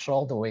watched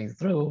all the way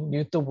through,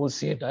 YouTube will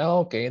see it. "Oh,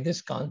 okay,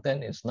 this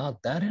content is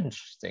not that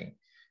interesting."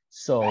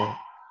 So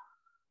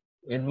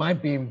it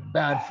might be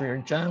bad for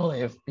your channel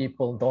if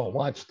people don't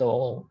watch the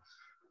whole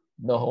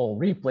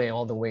replay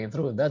all the way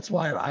through. That's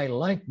why I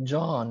like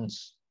John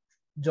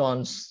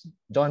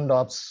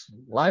Dobb's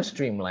live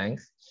stream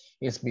length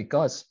is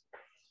because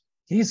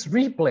his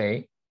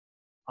replay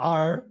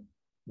are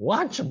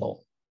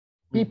watchable.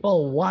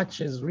 People watch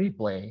his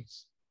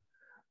replays.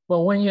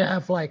 But when you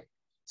have like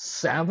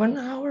 7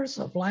 hours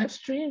of live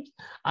streams,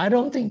 I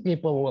don't think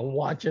people will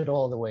watch it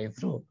all the way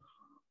through.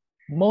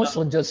 Most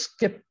will just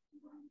skip.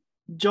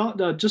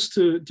 John, just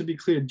to be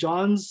clear,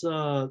 John's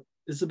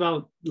is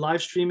about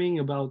live streaming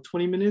about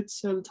 20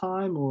 minutes at a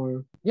time,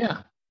 or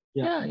Yeah,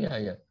 yeah,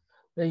 yeah.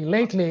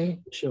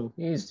 Lately, show.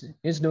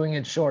 he's doing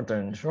it shorter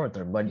and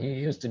shorter, but he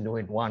used to do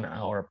it 1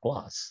 hour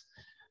plus.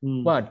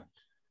 Mm. But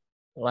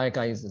like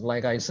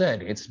I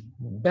said, it's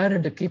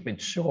better to keep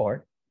it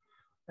short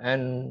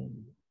and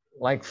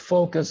like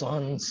focus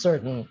on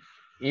certain,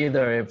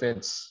 either if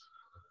it's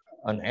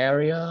an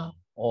area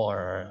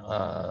or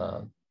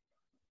a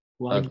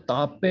Like,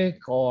 topic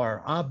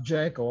or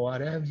object or what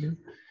have you,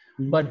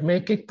 mm, but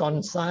make it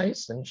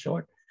concise and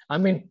short. I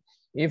mean,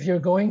 if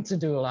you're going to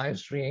do a live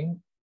stream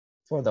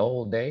for the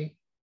whole day,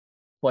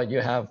 but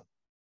you have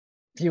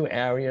few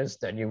areas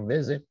that you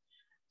visit,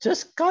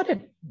 just cut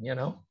it,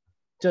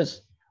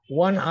 just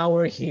 1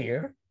 hour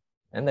here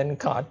and then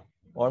cut,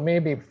 or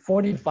maybe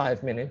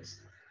 45 minutes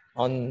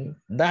on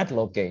that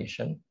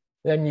location,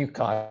 then you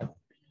cut,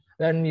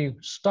 then you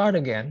start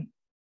again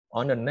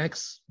on the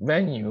next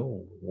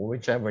venue,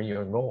 whichever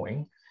you're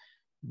going,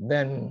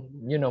 then,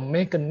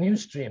 make a new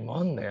stream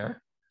on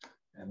there,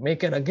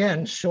 make it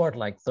again short,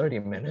 like 30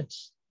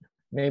 minutes,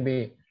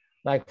 maybe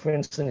like, for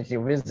instance, you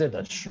visit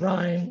a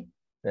shrine,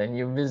 then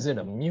you visit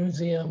a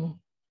museum.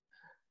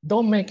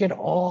 Don't make it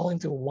all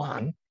into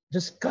one,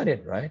 just cut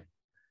it, right?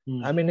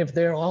 mm. I mean, if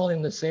they're all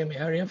in the same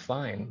area,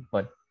 fine,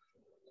 but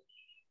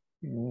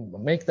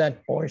make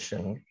that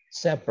portion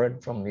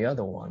separate from the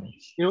other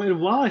ones. And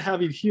while I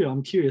have you here,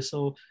 I'm curious.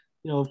 So,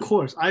 of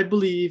course, I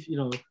believe,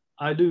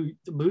 I do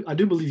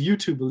believe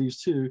YouTube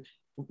believes too.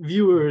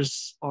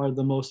 Viewers are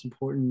the most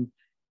important,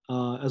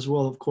 as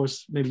well. Of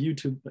course, maybe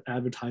YouTube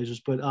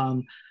advertisers, but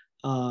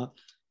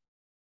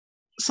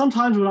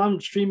sometimes when I'm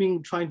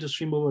trying to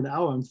stream over an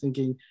hour, I'm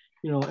thinking,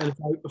 and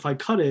if I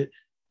cut it,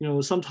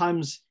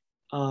 sometimes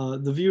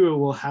the viewer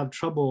will have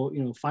trouble,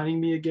 finding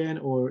me again,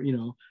 or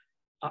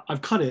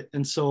I've cut it,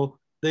 and so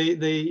they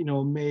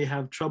may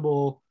have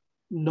trouble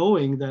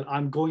knowing that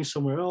I'm going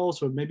somewhere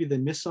else, or maybe they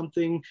miss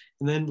something,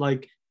 and then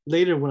like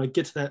later when I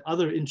get to that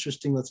other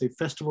interesting, let's say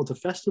festival to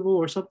festival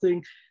or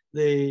something,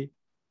 they're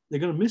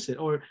gonna miss it.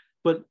 Or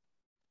but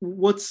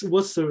what's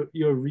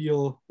your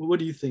real? What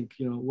do you think?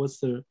 What's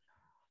the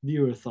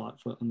viewer thought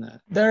on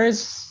that? There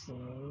is.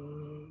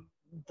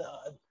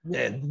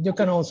 You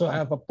can also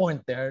have a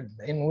point there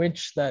in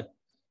which that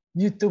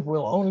YouTube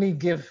will only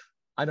give,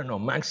 I don't know,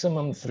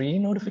 maximum 3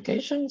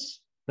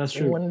 notifications. That's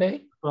true. In one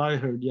day. I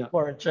heard, yeah.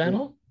 For a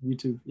channel.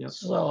 YouTube, yeah.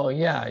 So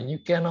yeah, you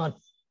cannot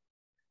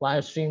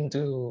live stream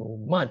too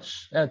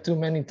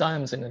many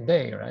times in a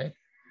day, right?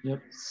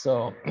 Yep.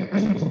 So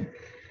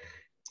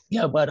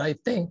yeah, but I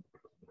think,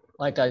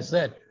 like I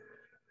said,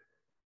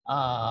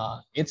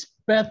 it's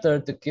better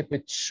to keep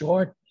it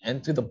short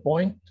and to the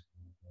point,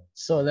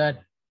 so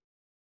that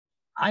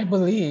I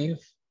believe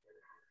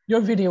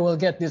your video will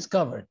get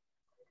discovered.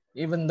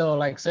 Even though,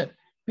 like I said,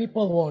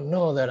 people won't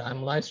know that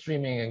I'm live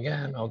streaming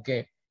again.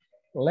 Okay,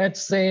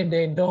 let's say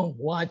they don't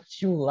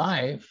watch you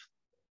live,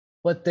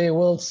 but they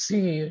will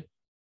see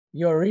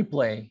your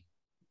replay.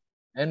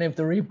 And if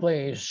the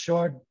replay is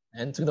short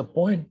and to the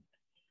point,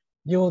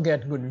 you will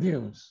get good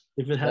views.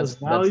 If it has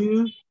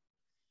value,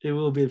 it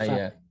will be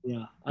yeah.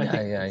 Yeah, I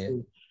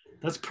think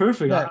that's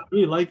perfect. I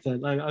really like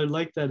that. I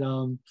like that.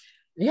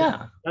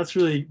 Yeah, that's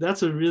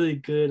a really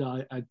good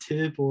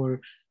tip or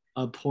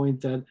a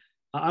point that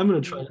I'm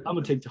gonna try. I'm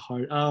gonna take to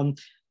heart. And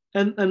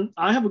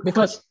I have a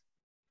question.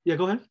 Yeah,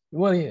 go ahead.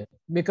 Well, yeah,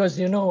 because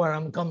you know where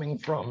I'm coming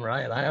from,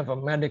 right? I have a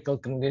medical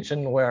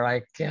condition where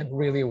I can't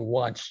really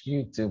watch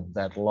YouTube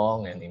that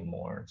long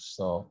anymore.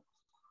 So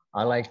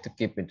I like to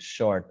keep it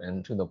short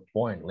and to the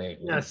point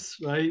lately. Yes,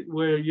 right.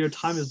 Where your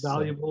time is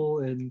valuable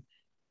and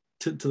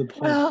to the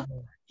point. Well,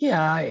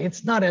 yeah,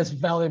 it's not as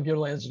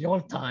valuable as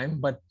your time,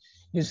 but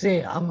you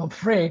see, I'm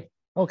afraid,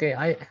 okay,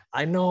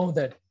 I know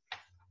that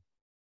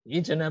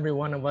each and every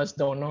one of us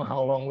don't know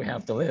how long we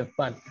have to live,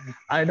 but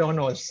I don't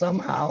know,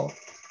 somehow,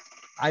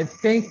 I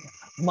think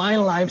my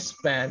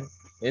lifespan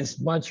is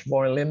much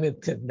more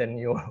limited than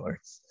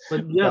yours.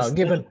 But yes,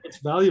 well, it's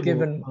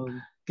valuable.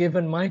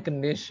 Given my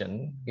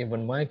condition,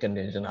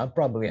 I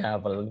probably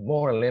have a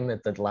more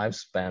limited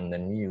lifespan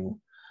than you.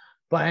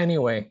 But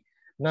anyway,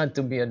 not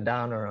to be a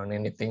downer on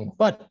anything,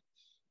 but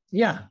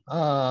yeah.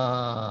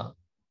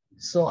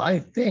 So I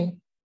think,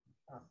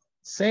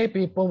 say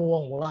people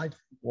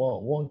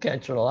won't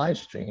catch your live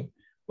stream,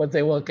 but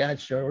they will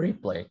catch your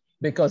replay,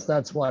 because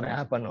that's what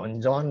happened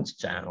on John's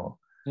channel.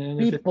 And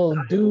people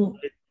do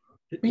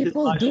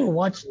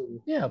watch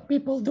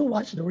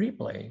the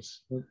replays.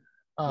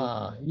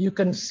 You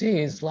can see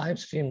his live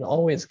stream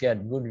always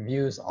get good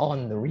views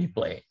on the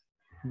replay.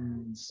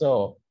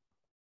 So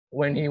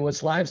when he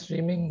was live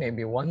streaming,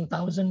 maybe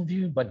 1,000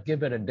 views, but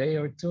give it a day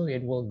or two,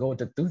 it will go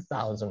to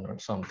 2,000 or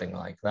something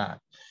like that.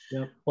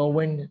 Yep. Well,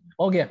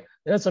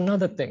 that's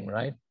another thing,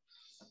 right?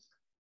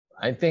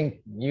 I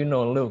think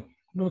Luke.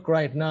 Luke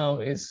right now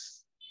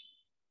is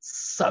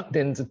sucked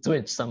into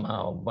Twitch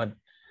somehow, but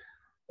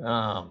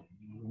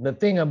the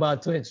thing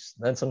about Twitch,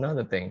 that's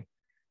another thing.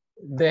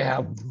 They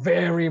have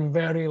very,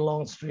 very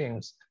long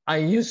streams. I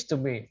used to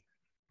be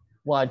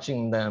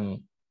watching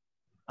them.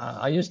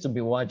 I used to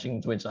be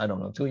watching Twitch, I don't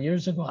know, 2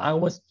 years ago.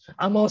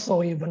 I'm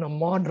also even a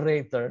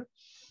moderator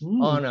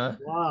on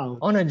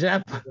a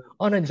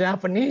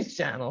Japanese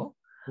channel.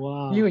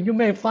 Wow. You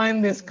may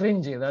find this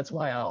cringy. That's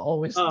why I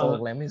always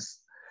told Lemmy.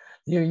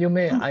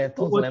 I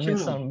told Lemmy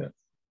some.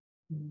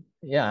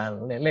 Yeah,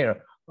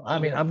 later. I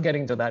mean, I'm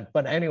getting to that.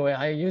 But anyway,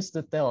 I used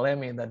to tell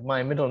Lemmy that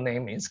my middle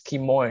name is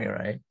Kimoy,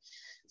 right?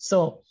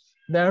 So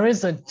there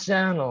is a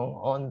channel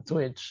on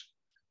Twitch.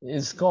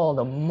 It's called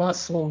the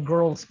Muscle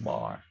Girls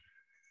Bar.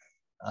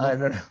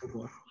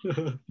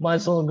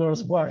 Muscle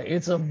Girls Bar.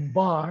 It's a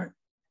bar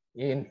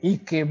in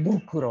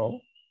Ikebukuro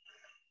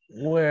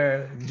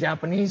where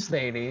Japanese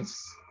ladies,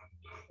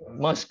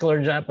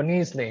 muscular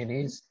Japanese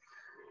ladies,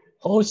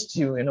 host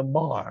you in a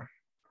bar.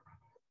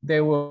 They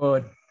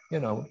would,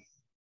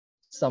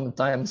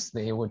 sometimes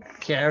they would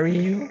carry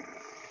you.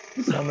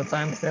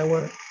 Sometimes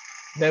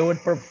they would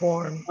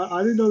perform.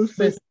 I didn't know this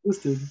place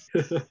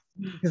existed.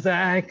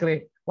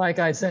 Exactly, like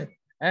I said.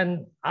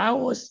 And I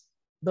was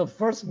the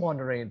first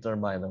moderator,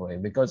 by the way,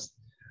 because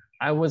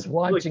I was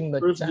watching the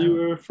first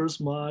viewer,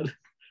 first mod.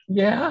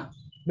 Yeah,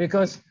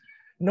 because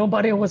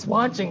nobody was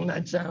watching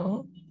that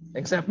channel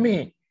except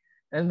me.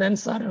 And then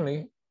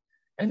suddenly,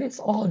 and it's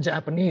all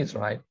Japanese,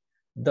 right?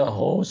 The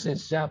host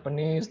is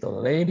Japanese, the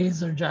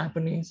ladies are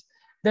Japanese.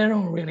 They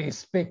don't really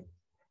speak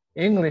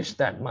English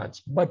that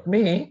much. But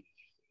me,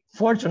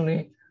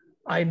 fortunately,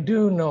 I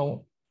do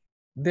know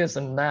this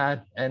and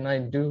that, and I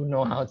do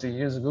know how to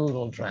use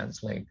Google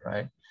Translate,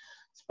 right?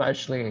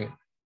 Especially,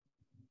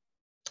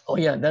 oh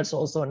yeah, that's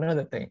also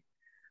another thing.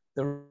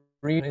 The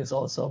reason is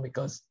also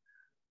because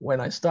when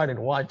I started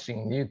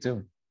watching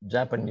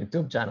Japan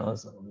YouTube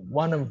channels,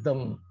 one of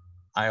them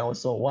I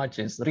also watch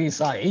is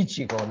Risa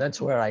Ichigo.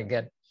 That's where I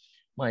get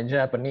my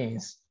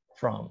Japanese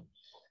from.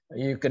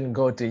 You can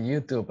go to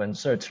YouTube and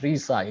search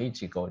Risa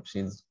Ichigo.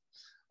 She's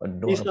Isa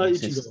adorable.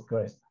 She's Ichigo.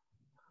 great.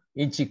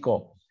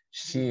 Ichiko.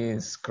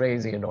 She's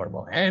crazy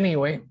adorable.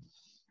 Anyway,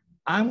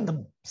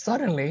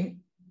 suddenly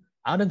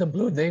out of the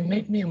blue, they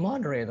made me a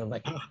moderator.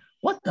 Like,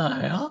 what the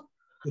hell?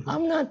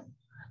 I'm not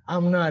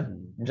I'm not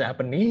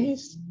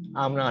Japanese.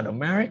 I'm not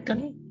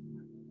American.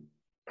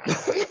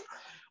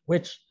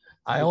 Which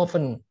I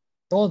often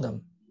told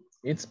them,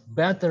 it's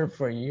better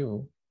for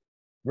you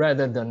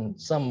rather than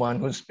someone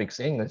who speaks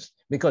English,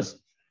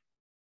 because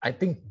I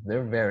think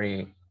they're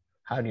very,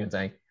 how do you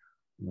think,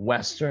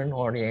 Western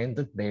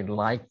oriented. They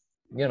like,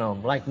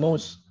 like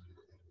most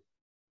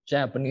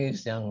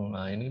Japanese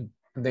young,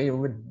 they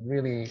would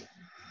really,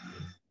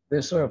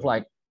 they're sort of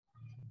like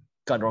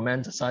got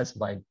romanticized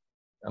by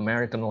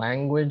American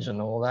language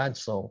and all that.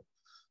 So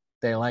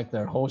they like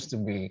their host to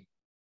be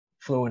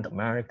fluent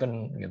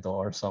American,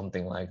 or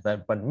something like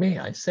that. But me,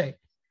 I say,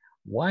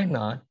 why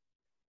not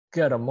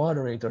get a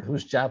moderator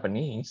who's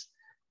Japanese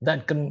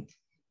that can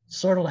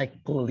sort of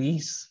like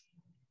police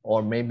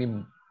or maybe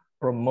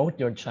promote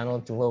your channel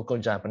to local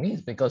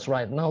Japanese, because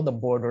right now the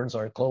borders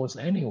are closed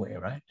anyway,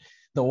 right?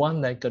 The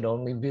one that could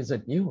only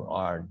visit you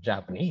are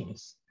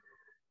Japanese.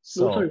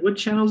 No, sorry, So what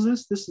channel is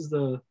this? This is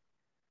the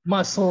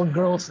Muscle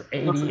Girls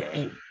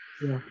 88.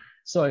 yeah.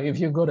 So if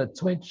you go to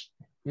Twitch,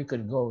 you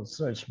could go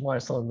search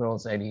Muscle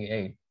Girls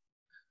 88.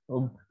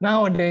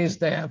 Nowadays,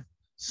 they have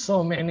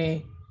so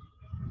many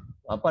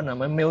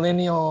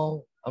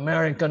millennial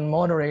American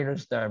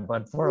moderators there,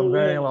 but for a No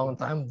very way. long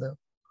time,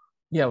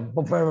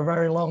 but for a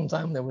very long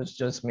time, there was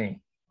just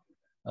me.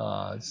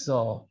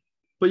 So,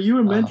 But you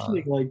were uh,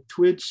 mentioning like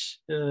Twitch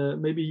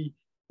maybe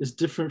is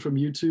different from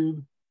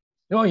YouTube.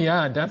 oh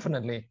yeah,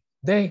 definitely.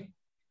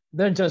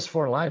 They're just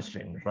for live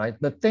streams, right?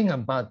 The thing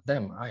about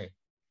them, I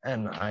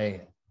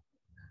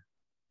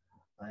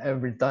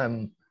every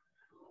time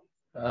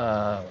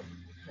uh,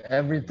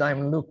 every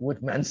time Luke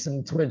would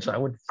mention Twitch, I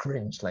would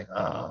cringe, like,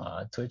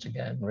 Twitch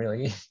again,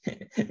 really?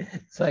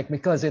 It's like,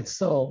 because it's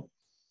so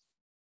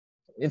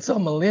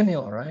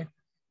millennial, right?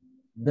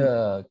 Hmm.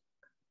 The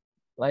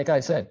Like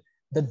I said,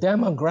 the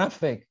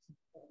demographic,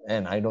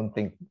 and I don't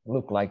think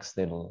Luke likes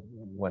it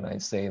when I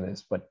say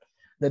this, but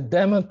the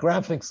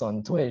demographics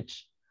on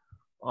Twitch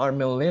are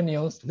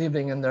millennials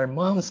living in their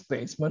mom's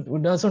basement who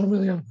doesn't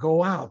really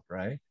go out,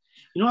 right?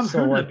 You know, I've So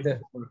heard that what the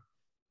before.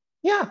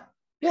 yeah,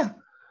 yeah,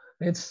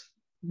 it's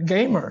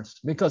gamers,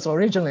 because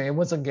originally it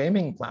was a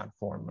gaming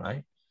platform,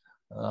 right?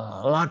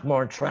 A lot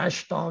more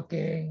trash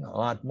talking, a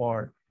lot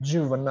more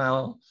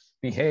juvenile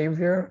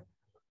behavior.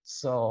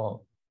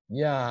 So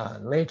yeah,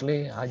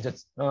 lately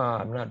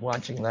I'm not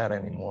watching that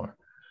anymore.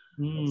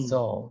 Hmm.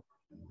 So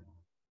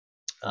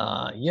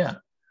yeah,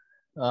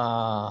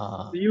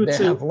 So you would they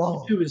say have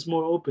law. YouTube is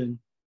more open.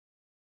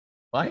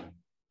 Right?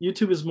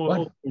 YouTube is more What?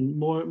 open,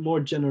 more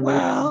generation,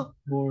 Well,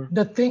 more.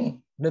 the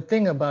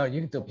thing about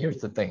YouTube,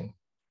 here's the thing.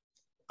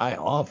 I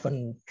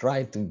often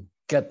try to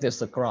get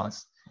this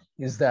across,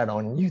 is that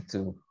on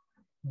YouTube,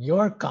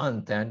 your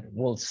content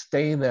will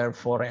stay there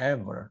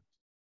forever.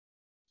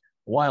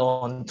 While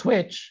on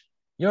Twitch,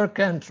 your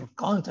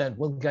content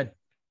will get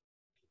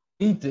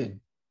deleted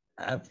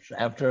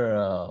after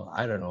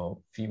I don't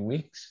know, a few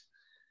weeks.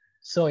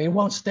 So it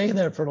won't stay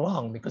there for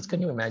long, because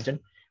can you imagine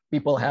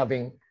people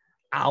having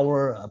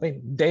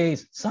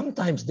days,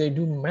 sometimes they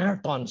do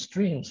marathon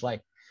streams,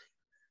 like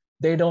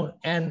they don't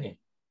end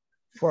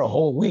for a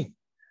whole week.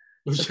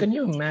 So can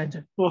you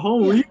imagine? For a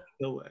whole Yeah, week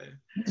away.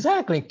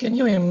 exactly. Can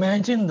you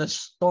imagine the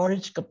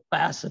storage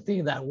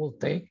capacity that will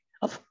take?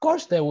 Of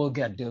course, they will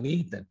get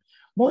deleted.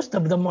 Most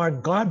of them are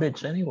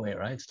garbage anyway,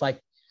 right? It's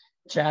like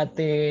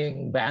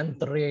chatting,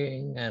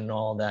 bantering, and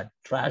all that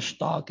trash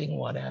talking,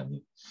 whatever.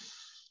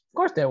 Of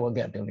course, they will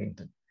get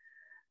deleted.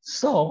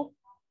 So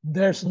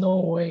there's no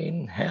way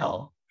in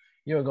hell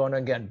you're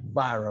gonna get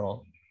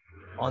viral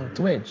on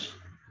Twitch.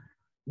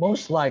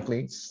 Most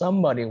likely,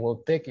 somebody will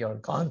take your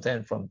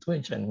content from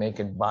Twitch and make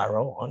it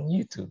viral on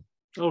YouTube,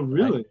 Oh, right?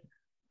 really?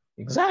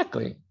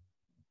 Exactly,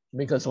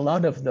 because a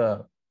lot of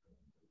the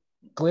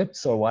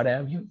clips or what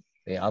have you,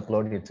 they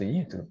upload it to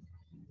YouTube,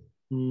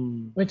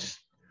 Hmm.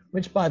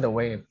 which, by the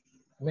way,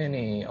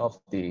 many of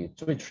the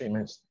Twitch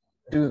streamers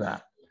do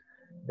that.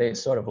 They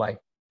sort of like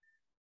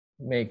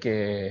make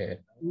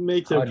it,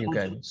 Make their how do you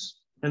content guys?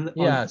 and on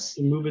Yes,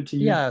 and move it to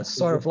yeah, YouTube as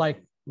sort of well.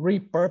 like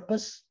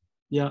repurpose,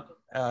 Yeah.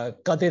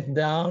 cut it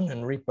down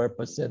and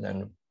repurpose it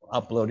and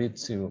upload it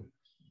to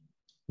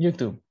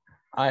YouTube.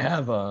 I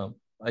have a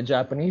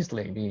Japanese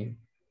lady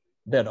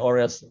that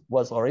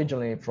was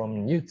originally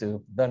from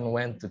YouTube, then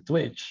went to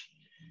Twitch,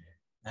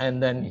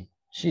 and then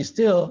she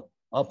still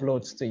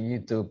uploads to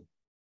YouTube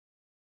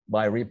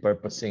by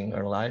repurposing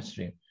her live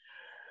stream.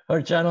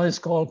 Her channel is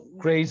called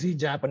Crazy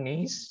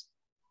Japanese.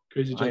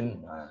 Crazy Japanese.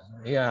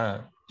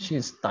 Yeah,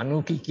 she's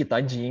Tanuki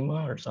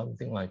Kitajima or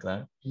something like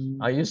that.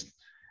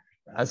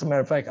 As a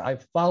matter of fact, I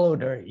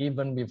followed her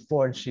even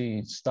before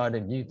she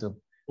started YouTube.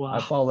 Wow. I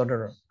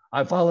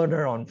followed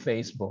her on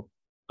Facebook.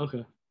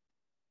 Okay.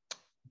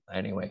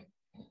 Anyway,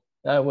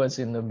 that was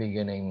in the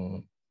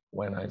beginning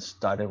when I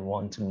started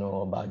wanting to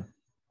know about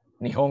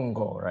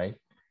Nihongo, right?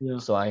 Yeah.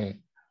 So I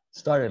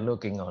started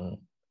looking on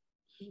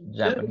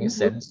Japanese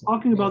sense.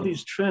 Talking about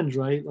these trends,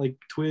 right? Like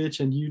Twitch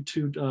and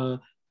YouTube,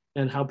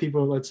 and how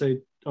people, let's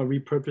say, are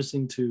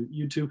repurposing to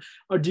YouTube.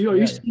 Are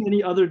you seeing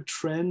any other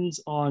trends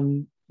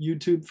on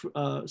YouTube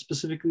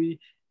specifically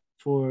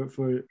for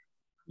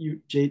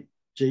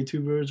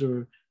JTubers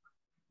or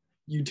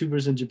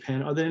YouTubers in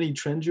Japan? Are there any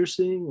trends you're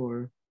seeing,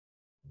 or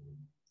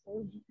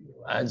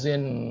as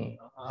in many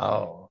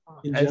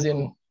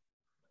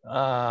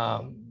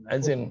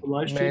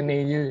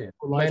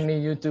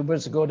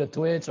YouTubers go to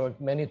Twitch, or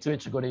many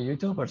Twitch go to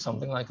YouTube, or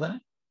something like that?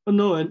 Oh,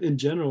 no, in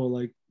general,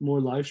 like more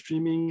live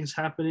streaming is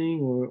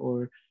happening,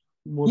 or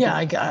more. Yeah,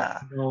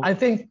 I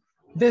think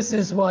this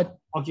is what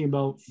talking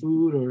about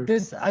food or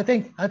this. I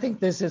think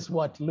this is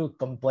what Luke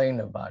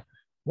complained about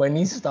when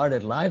he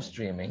started live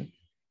streaming.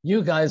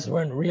 You guys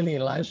weren't really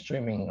live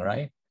streaming,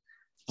 right?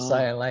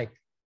 So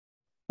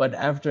but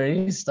after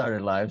he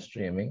started live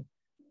streaming,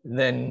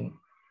 then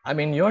I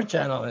mean, your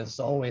channel is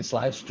always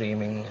live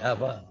streaming.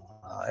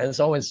 It's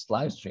always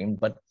live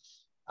streamed, but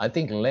I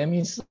think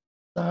Lemmy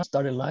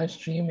started live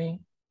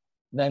streaming.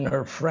 Then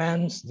her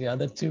friends, the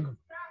other two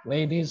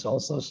ladies,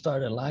 also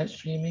started live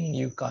streaming,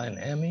 Yuka and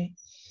Emmy.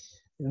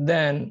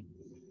 Then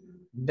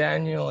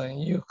Daniel and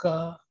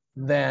Yuka,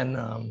 then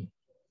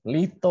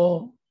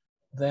Lito,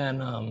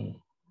 then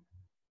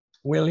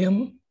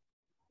William.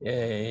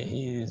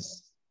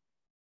 He's,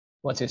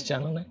 what's his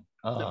channel name?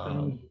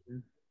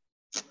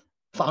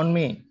 Found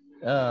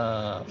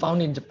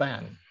in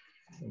Japan.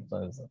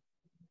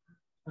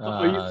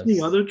 Are you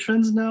seeing other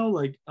trends now?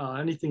 Like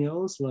anything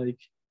else? Like,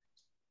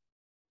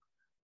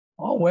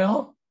 oh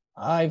well,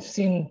 I've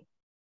seen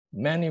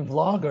many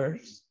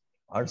vloggers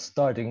are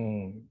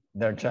starting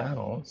their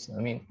channels.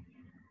 I mean,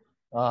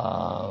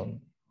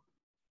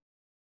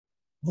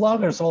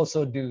 vloggers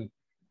also do.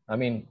 I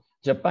mean,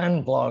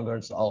 Japan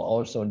vloggers are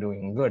also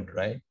doing good,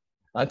 right?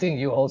 I think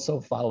you also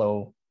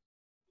follow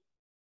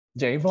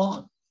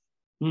J-Vlog.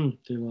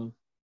 J-Vlog.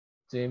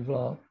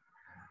 J-Vlog.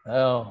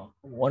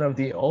 One of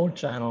the old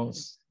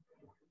channels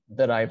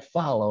that I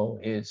follow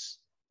is,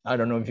 I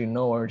don't know if you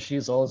know her,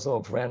 she's also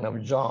a friend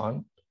of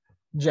John,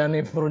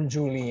 Jennifer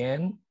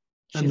Julien.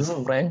 She's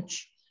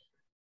French.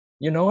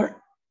 You know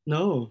her?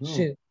 No.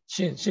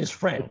 She's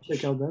French.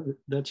 Check out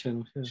that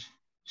channel. Yeah.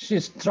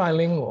 She's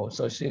trilingual,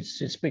 so she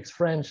speaks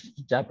French,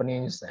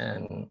 Japanese,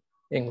 and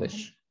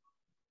English.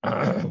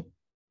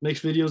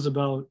 Makes videos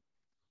about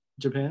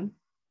Japan?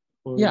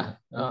 Or, yeah,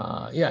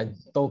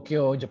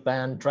 Tokyo,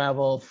 Japan,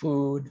 travel,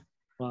 food.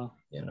 Wow.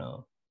 You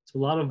know. It's a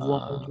lot of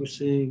vlogs we're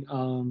seeing.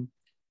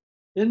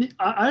 And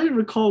I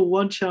recall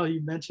one channel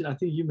you mentioned, I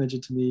think you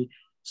mentioned to me,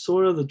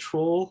 Sora the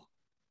Troll.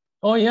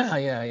 Oh,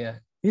 yeah.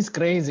 He's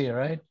crazy,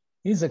 right?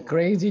 He's a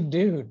crazy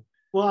dude.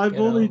 Well, I've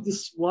only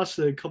just watched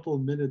a couple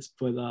of minutes,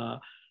 but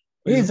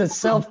he's a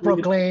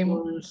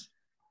self-proclaimed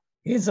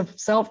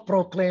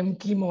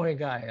Kimoy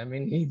guy. I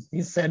mean,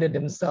 he said it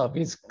himself.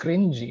 He's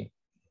cringy,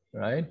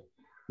 right?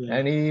 Yeah.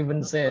 And he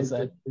even says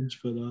that.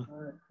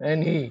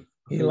 And he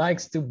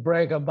likes to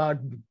brag about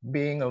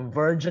being a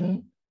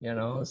virgin. You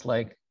know, it's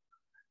like,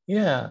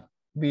 yeah,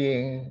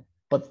 being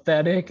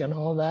pathetic and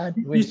all that.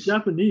 He's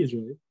Japanese,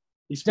 right?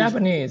 He's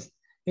Japanese.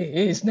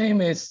 His name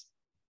is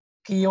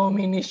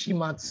Kiyomi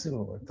Nishimatsu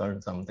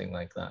or something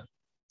like that.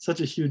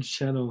 Such a huge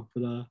channel for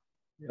that.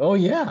 Oh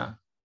yeah,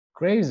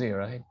 crazy,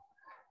 right?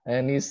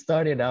 And he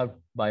started out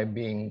by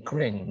being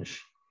cringy.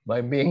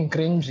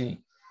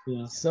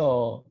 Yeah.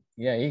 So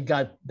yeah, he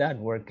got that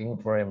working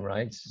for him,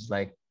 right? It's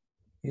like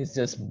he's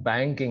just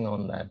banking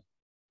on that.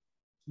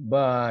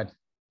 But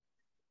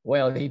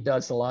well, he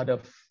does a lot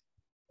of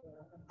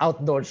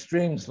outdoor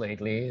streams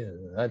lately.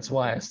 That's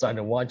why I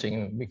started watching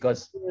him,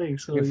 because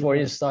before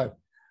he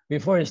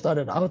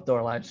started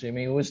outdoor live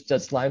streaming, he was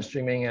just live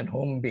streaming at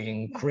home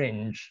being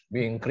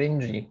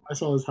cringy. I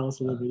saw his house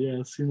a little bit. Yeah,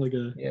 it seemed like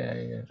a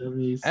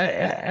Japanese.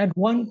 At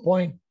one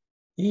point,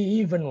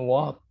 he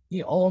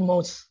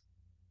almost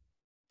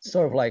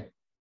sort of like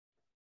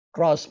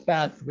crossed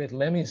path with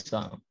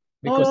Lemmy-san,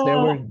 because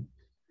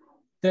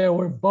they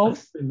were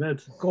both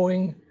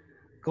going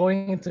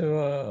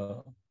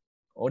to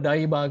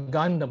Odaiba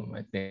Gundam,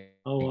 I think.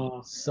 Oh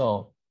wow.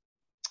 So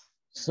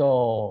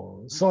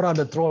Sora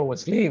the Troll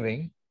was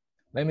leaving,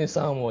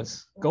 Lemmy-san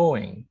was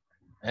going,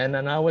 and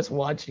then I was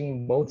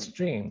watching both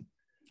stream.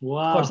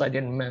 Wow. Of course I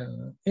didn't,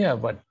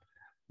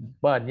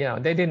 but yeah,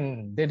 they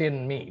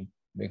didn't meet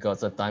because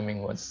the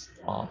timing was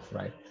off,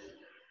 right?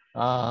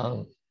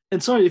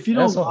 And sorry, if you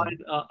don't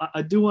mind,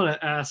 I do want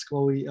to ask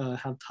while we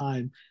have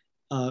time,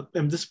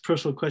 and this is a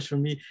personal question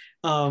for me.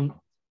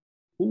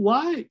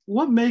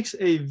 what makes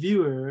a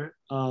viewer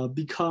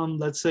become,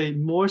 let's say,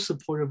 more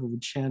supportive of a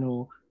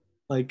channel?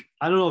 Like,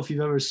 I don't know if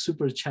you've ever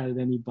super chatted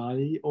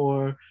anybody,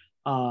 or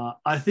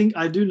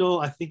I do know,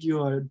 I think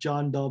you are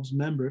John Dobbs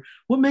member.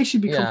 What makes you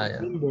become Yeah, a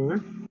yeah.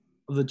 member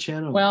of the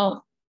channel?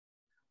 Well,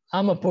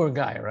 I'm a poor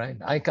guy, right?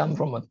 I come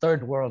from a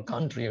third world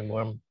country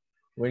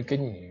where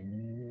can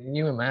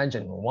you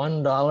imagine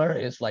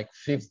 $1 is like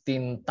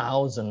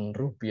 15,000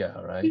 rupiah,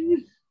 right?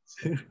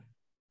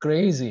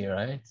 Crazy,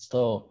 right?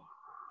 So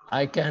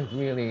I can't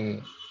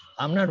really,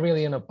 I'm not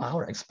really in a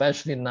power,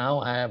 especially now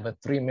I have a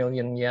 3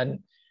 million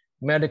yen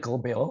medical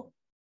bill.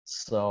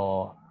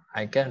 So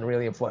I can't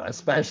really afford,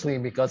 especially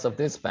because of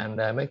this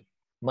pandemic.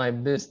 My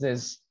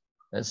business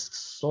is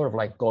sort of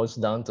like goes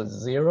down to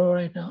zero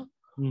right now.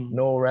 Hmm.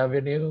 No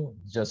revenue,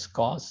 just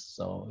costs.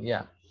 So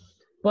yeah.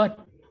 But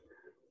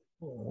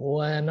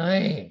when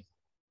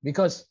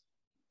because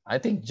I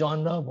think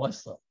genre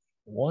was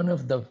one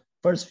of the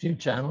first few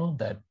channel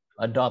that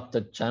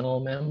adopted channel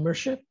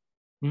membership.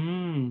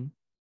 Hmm.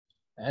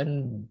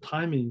 And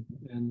Timing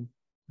and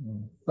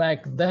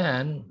back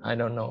then, I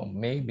don't know,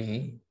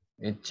 maybe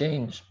it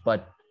changed,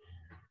 but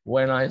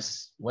when I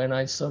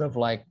sort of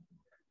like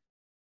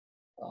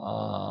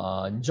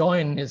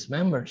joined his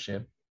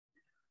membership,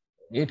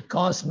 it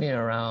cost me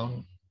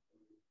around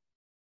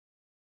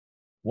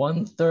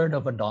 1/3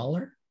 of a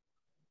dollar.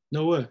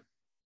 no way.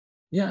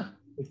 Yeah,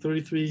 Like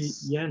 33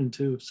 yen,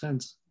 2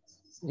 cents.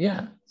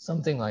 yeah,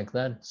 something like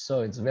that.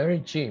 So it's very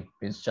cheap,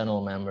 his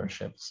channel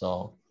membership.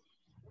 So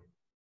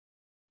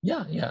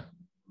yeah, yeah.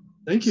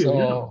 Thank you.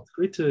 Yeah, So, it's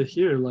great to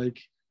hear. Like,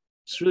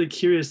 just really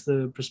curious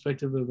the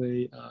perspective of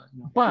a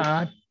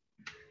but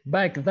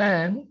back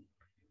then,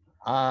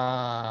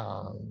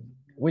 uh,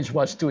 which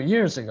was 2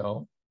 years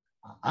ago,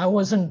 I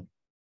wasn't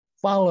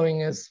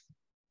following as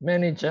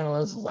many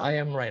channels as I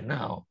am right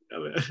now,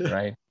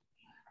 right?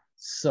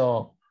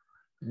 So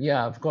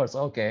yeah, of course,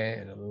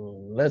 okay,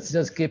 let's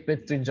just keep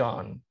it to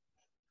John.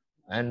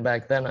 And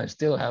back then I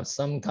still have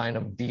some kind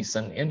of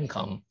decent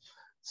income.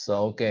 So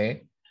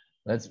okay,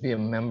 let's be a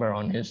member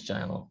on his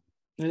channel.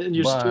 and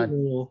you're still But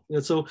rural. Yeah,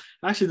 so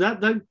actually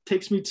that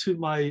takes me to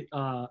my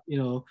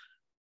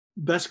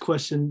best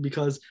question,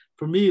 because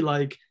for me,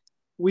 like,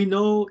 we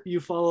know you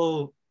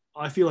follow,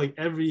 I feel like,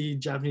 every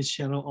Japanese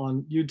channel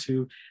on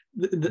YouTube.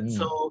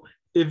 So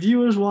if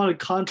viewers want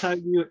to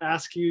contact you,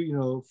 ask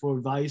you, for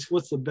advice,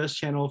 what's the best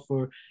channel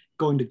for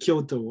going to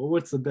Kyoto, or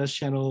what's the best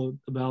channel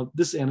about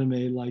this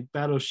anime, like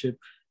Battleship,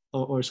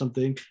 or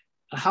something,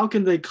 how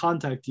can they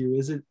contact you?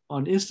 Is it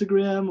on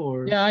Instagram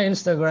or? yeah,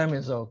 Instagram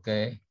is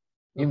okay.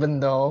 Okay. Even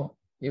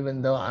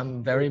though I'm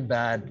very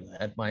bad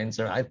at my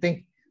Instagram. I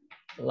think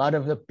a lot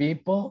of the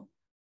people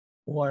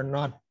who are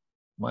not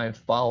my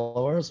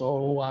followers or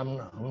who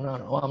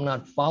I'm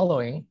not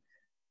following,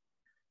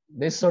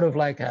 they sort of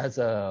like has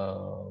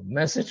a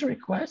message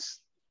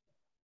request,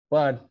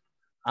 but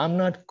I'm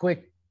not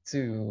quick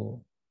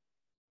to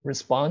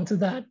respond to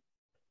that,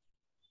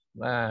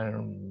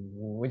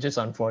 which is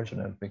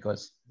unfortunate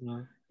because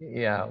Uh,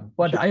 yeah.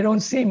 But I don't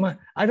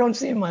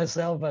see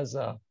myself as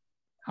a,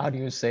 how do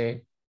you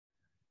say,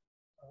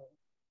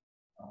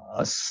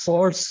 a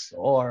source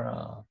or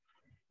a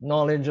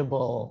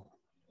knowledgeable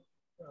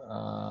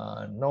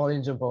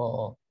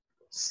knowledgeable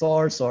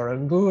source or a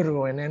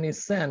guru in any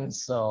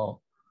sense.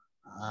 So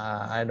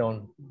I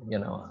don't,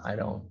 I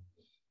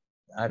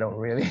don't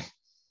really,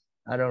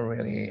 I don't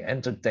really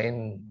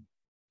entertain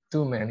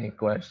too many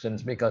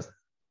questions because,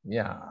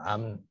 yeah,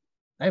 I'm.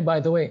 Hey, by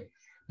the way,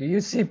 do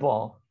you see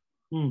Paul?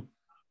 hmm.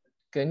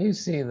 Can you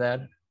see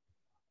that?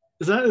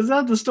 Is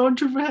that the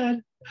stormtrooper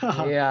head?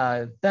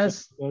 Yeah,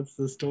 that's That's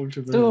the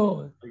stormtrooper head.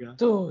 two, I got.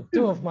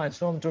 two of my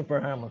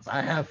stormtrooper helmets.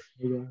 I have,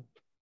 Okay.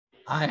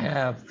 I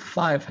have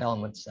 5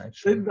 helmets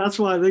actually. That's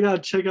why they gotta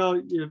check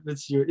out if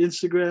it's your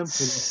Instagram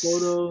for the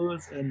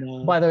photos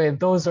and By the way,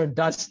 those are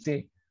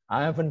dusty.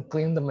 I haven't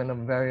cleaned them in a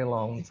very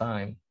long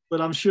time. but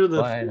I'm sure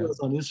the But photos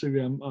on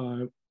Instagram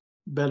are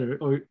better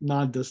or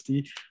not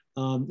dusty.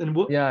 And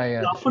what yeah,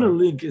 yeah, I'll put a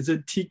sure. link. Is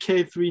it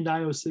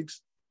TK3906?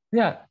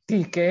 Yeah,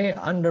 TK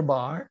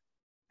underbar,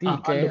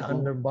 TK Underbar.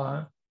 underbar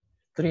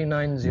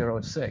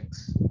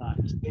 3906.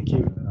 Nice. Thank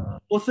you.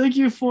 Well, thank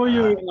you for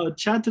your Uh,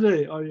 chat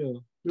today,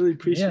 Aryo. Really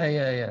appreciate yeah, it.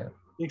 yeah, yeah.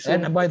 Thanks so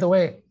much. And by the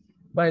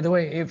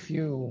way, if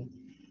you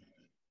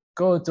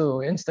go to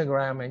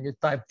Instagram and you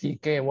type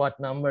TK what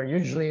number,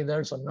 usually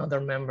there's another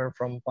member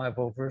from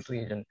 501st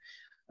Legion.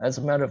 As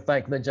a matter of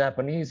fact, the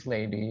Japanese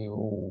lady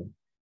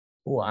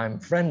who I'm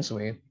friends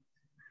with,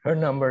 her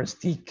number is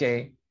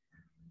TK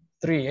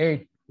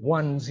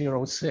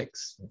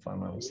 38106, if I'm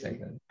not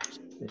mistaken.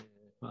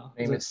 Wow.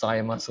 Name is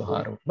Sayama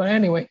Suharu. But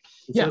anyway,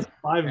 It yeah. says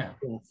five. Yeah.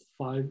 Yeah,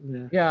 five.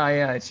 Yeah.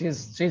 Yeah,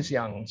 she's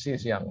young.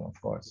 She's young, of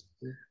course.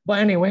 But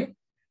anyway,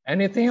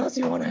 anything else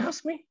you want to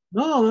ask me?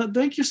 No,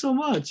 thank you so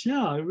much.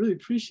 Yeah, I really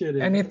appreciate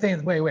it.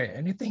 Anything? Wait.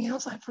 Anything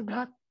else I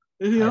forgot?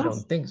 Anything I else?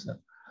 don't think so.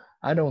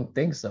 I don't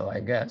think so. I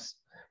guess. Of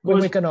But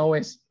course. we can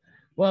always.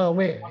 Well,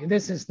 wait.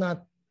 This is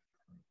not.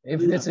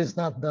 If Yeah. this is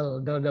not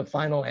the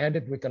final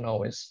edit, we can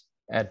always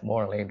add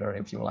more later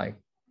if you like.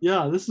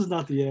 yeah, this is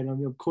not the end. I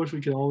mean, of course,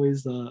 we can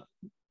always,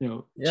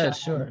 Yeah, chat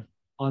sure.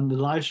 on the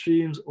live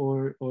streams,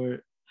 or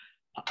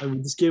I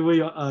mean, just give away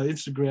your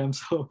Instagram,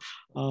 so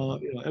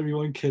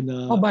everyone can.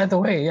 Oh, by the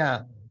way,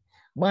 yeah,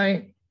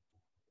 my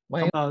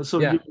my So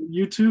yeah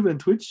YouTube and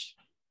Twitch.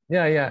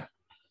 yeah.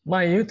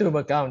 My YouTube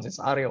account is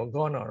Aryo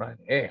Gono, right?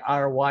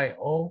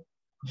 ARYOGONO.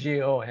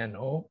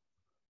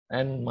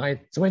 And my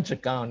Twitch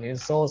account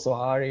is also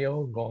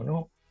Aryo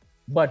Gono,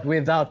 but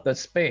without the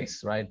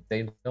space, right?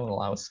 They don't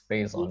allow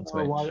space on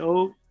Twitch.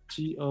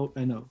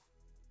 Ryogono.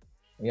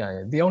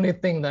 Yeah, the only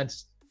thing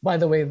that's, by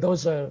the way,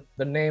 those are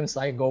the names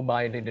I go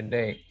by day to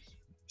day.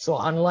 So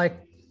unlike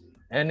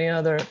any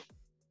other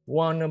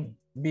wanna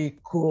be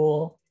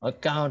cool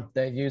account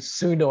that use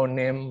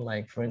pseudonym,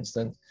 like for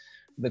instance,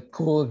 the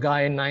cool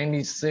guy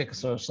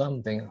 96 or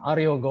something,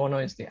 Aryo Gono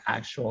is the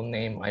actual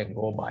name I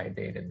go by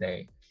day to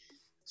day.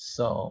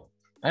 So,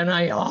 and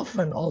I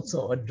often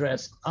also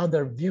address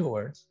other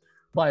viewers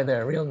by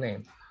their real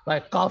name,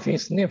 like Coffee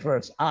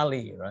Sniffers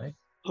Ali, right?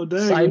 Oh,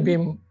 there you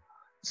go.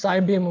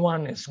 Cybeam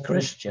one is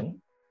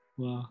Christian.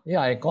 Wow.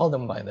 Yeah, I call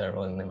them by their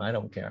real name. I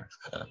don't care.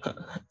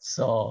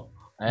 So,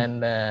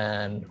 and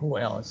then who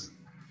else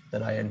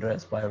that I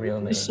address by real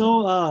name?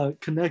 So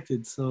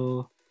connected.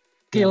 So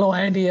Kilo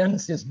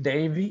Indians is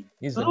Davey.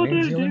 He's a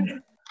New Zealander.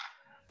 Davey.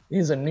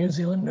 He's a New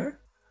Zealander.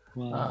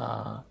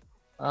 Wow.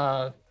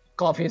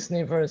 Coffee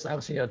Sniffer is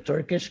actually a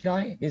Turkish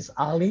guy. He's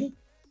Ali.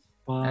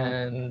 Wow.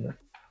 And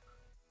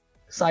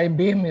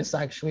Cybeam is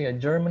actually a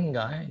German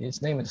guy.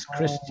 His name is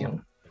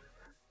Christian.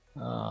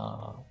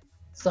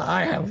 So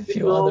I have a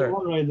few other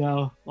right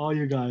now. All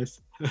you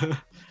guys.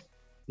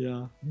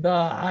 Yeah.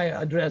 I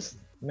address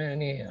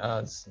many.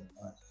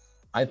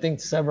 I think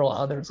several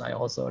others I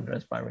also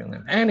address by real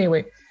name.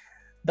 Anyway,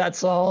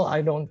 that's all.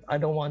 I don't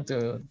want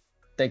to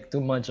take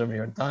too much of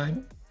your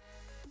time.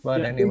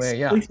 But anyway,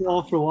 thanks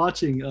all for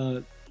watching.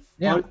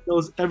 Aryo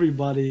knows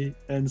everybody,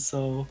 and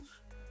so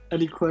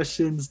any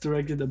questions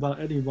directed about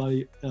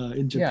anybody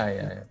in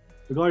Japan,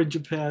 regarding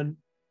Japan,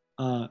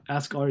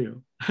 ask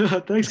Aryo.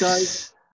 Thanks, guys.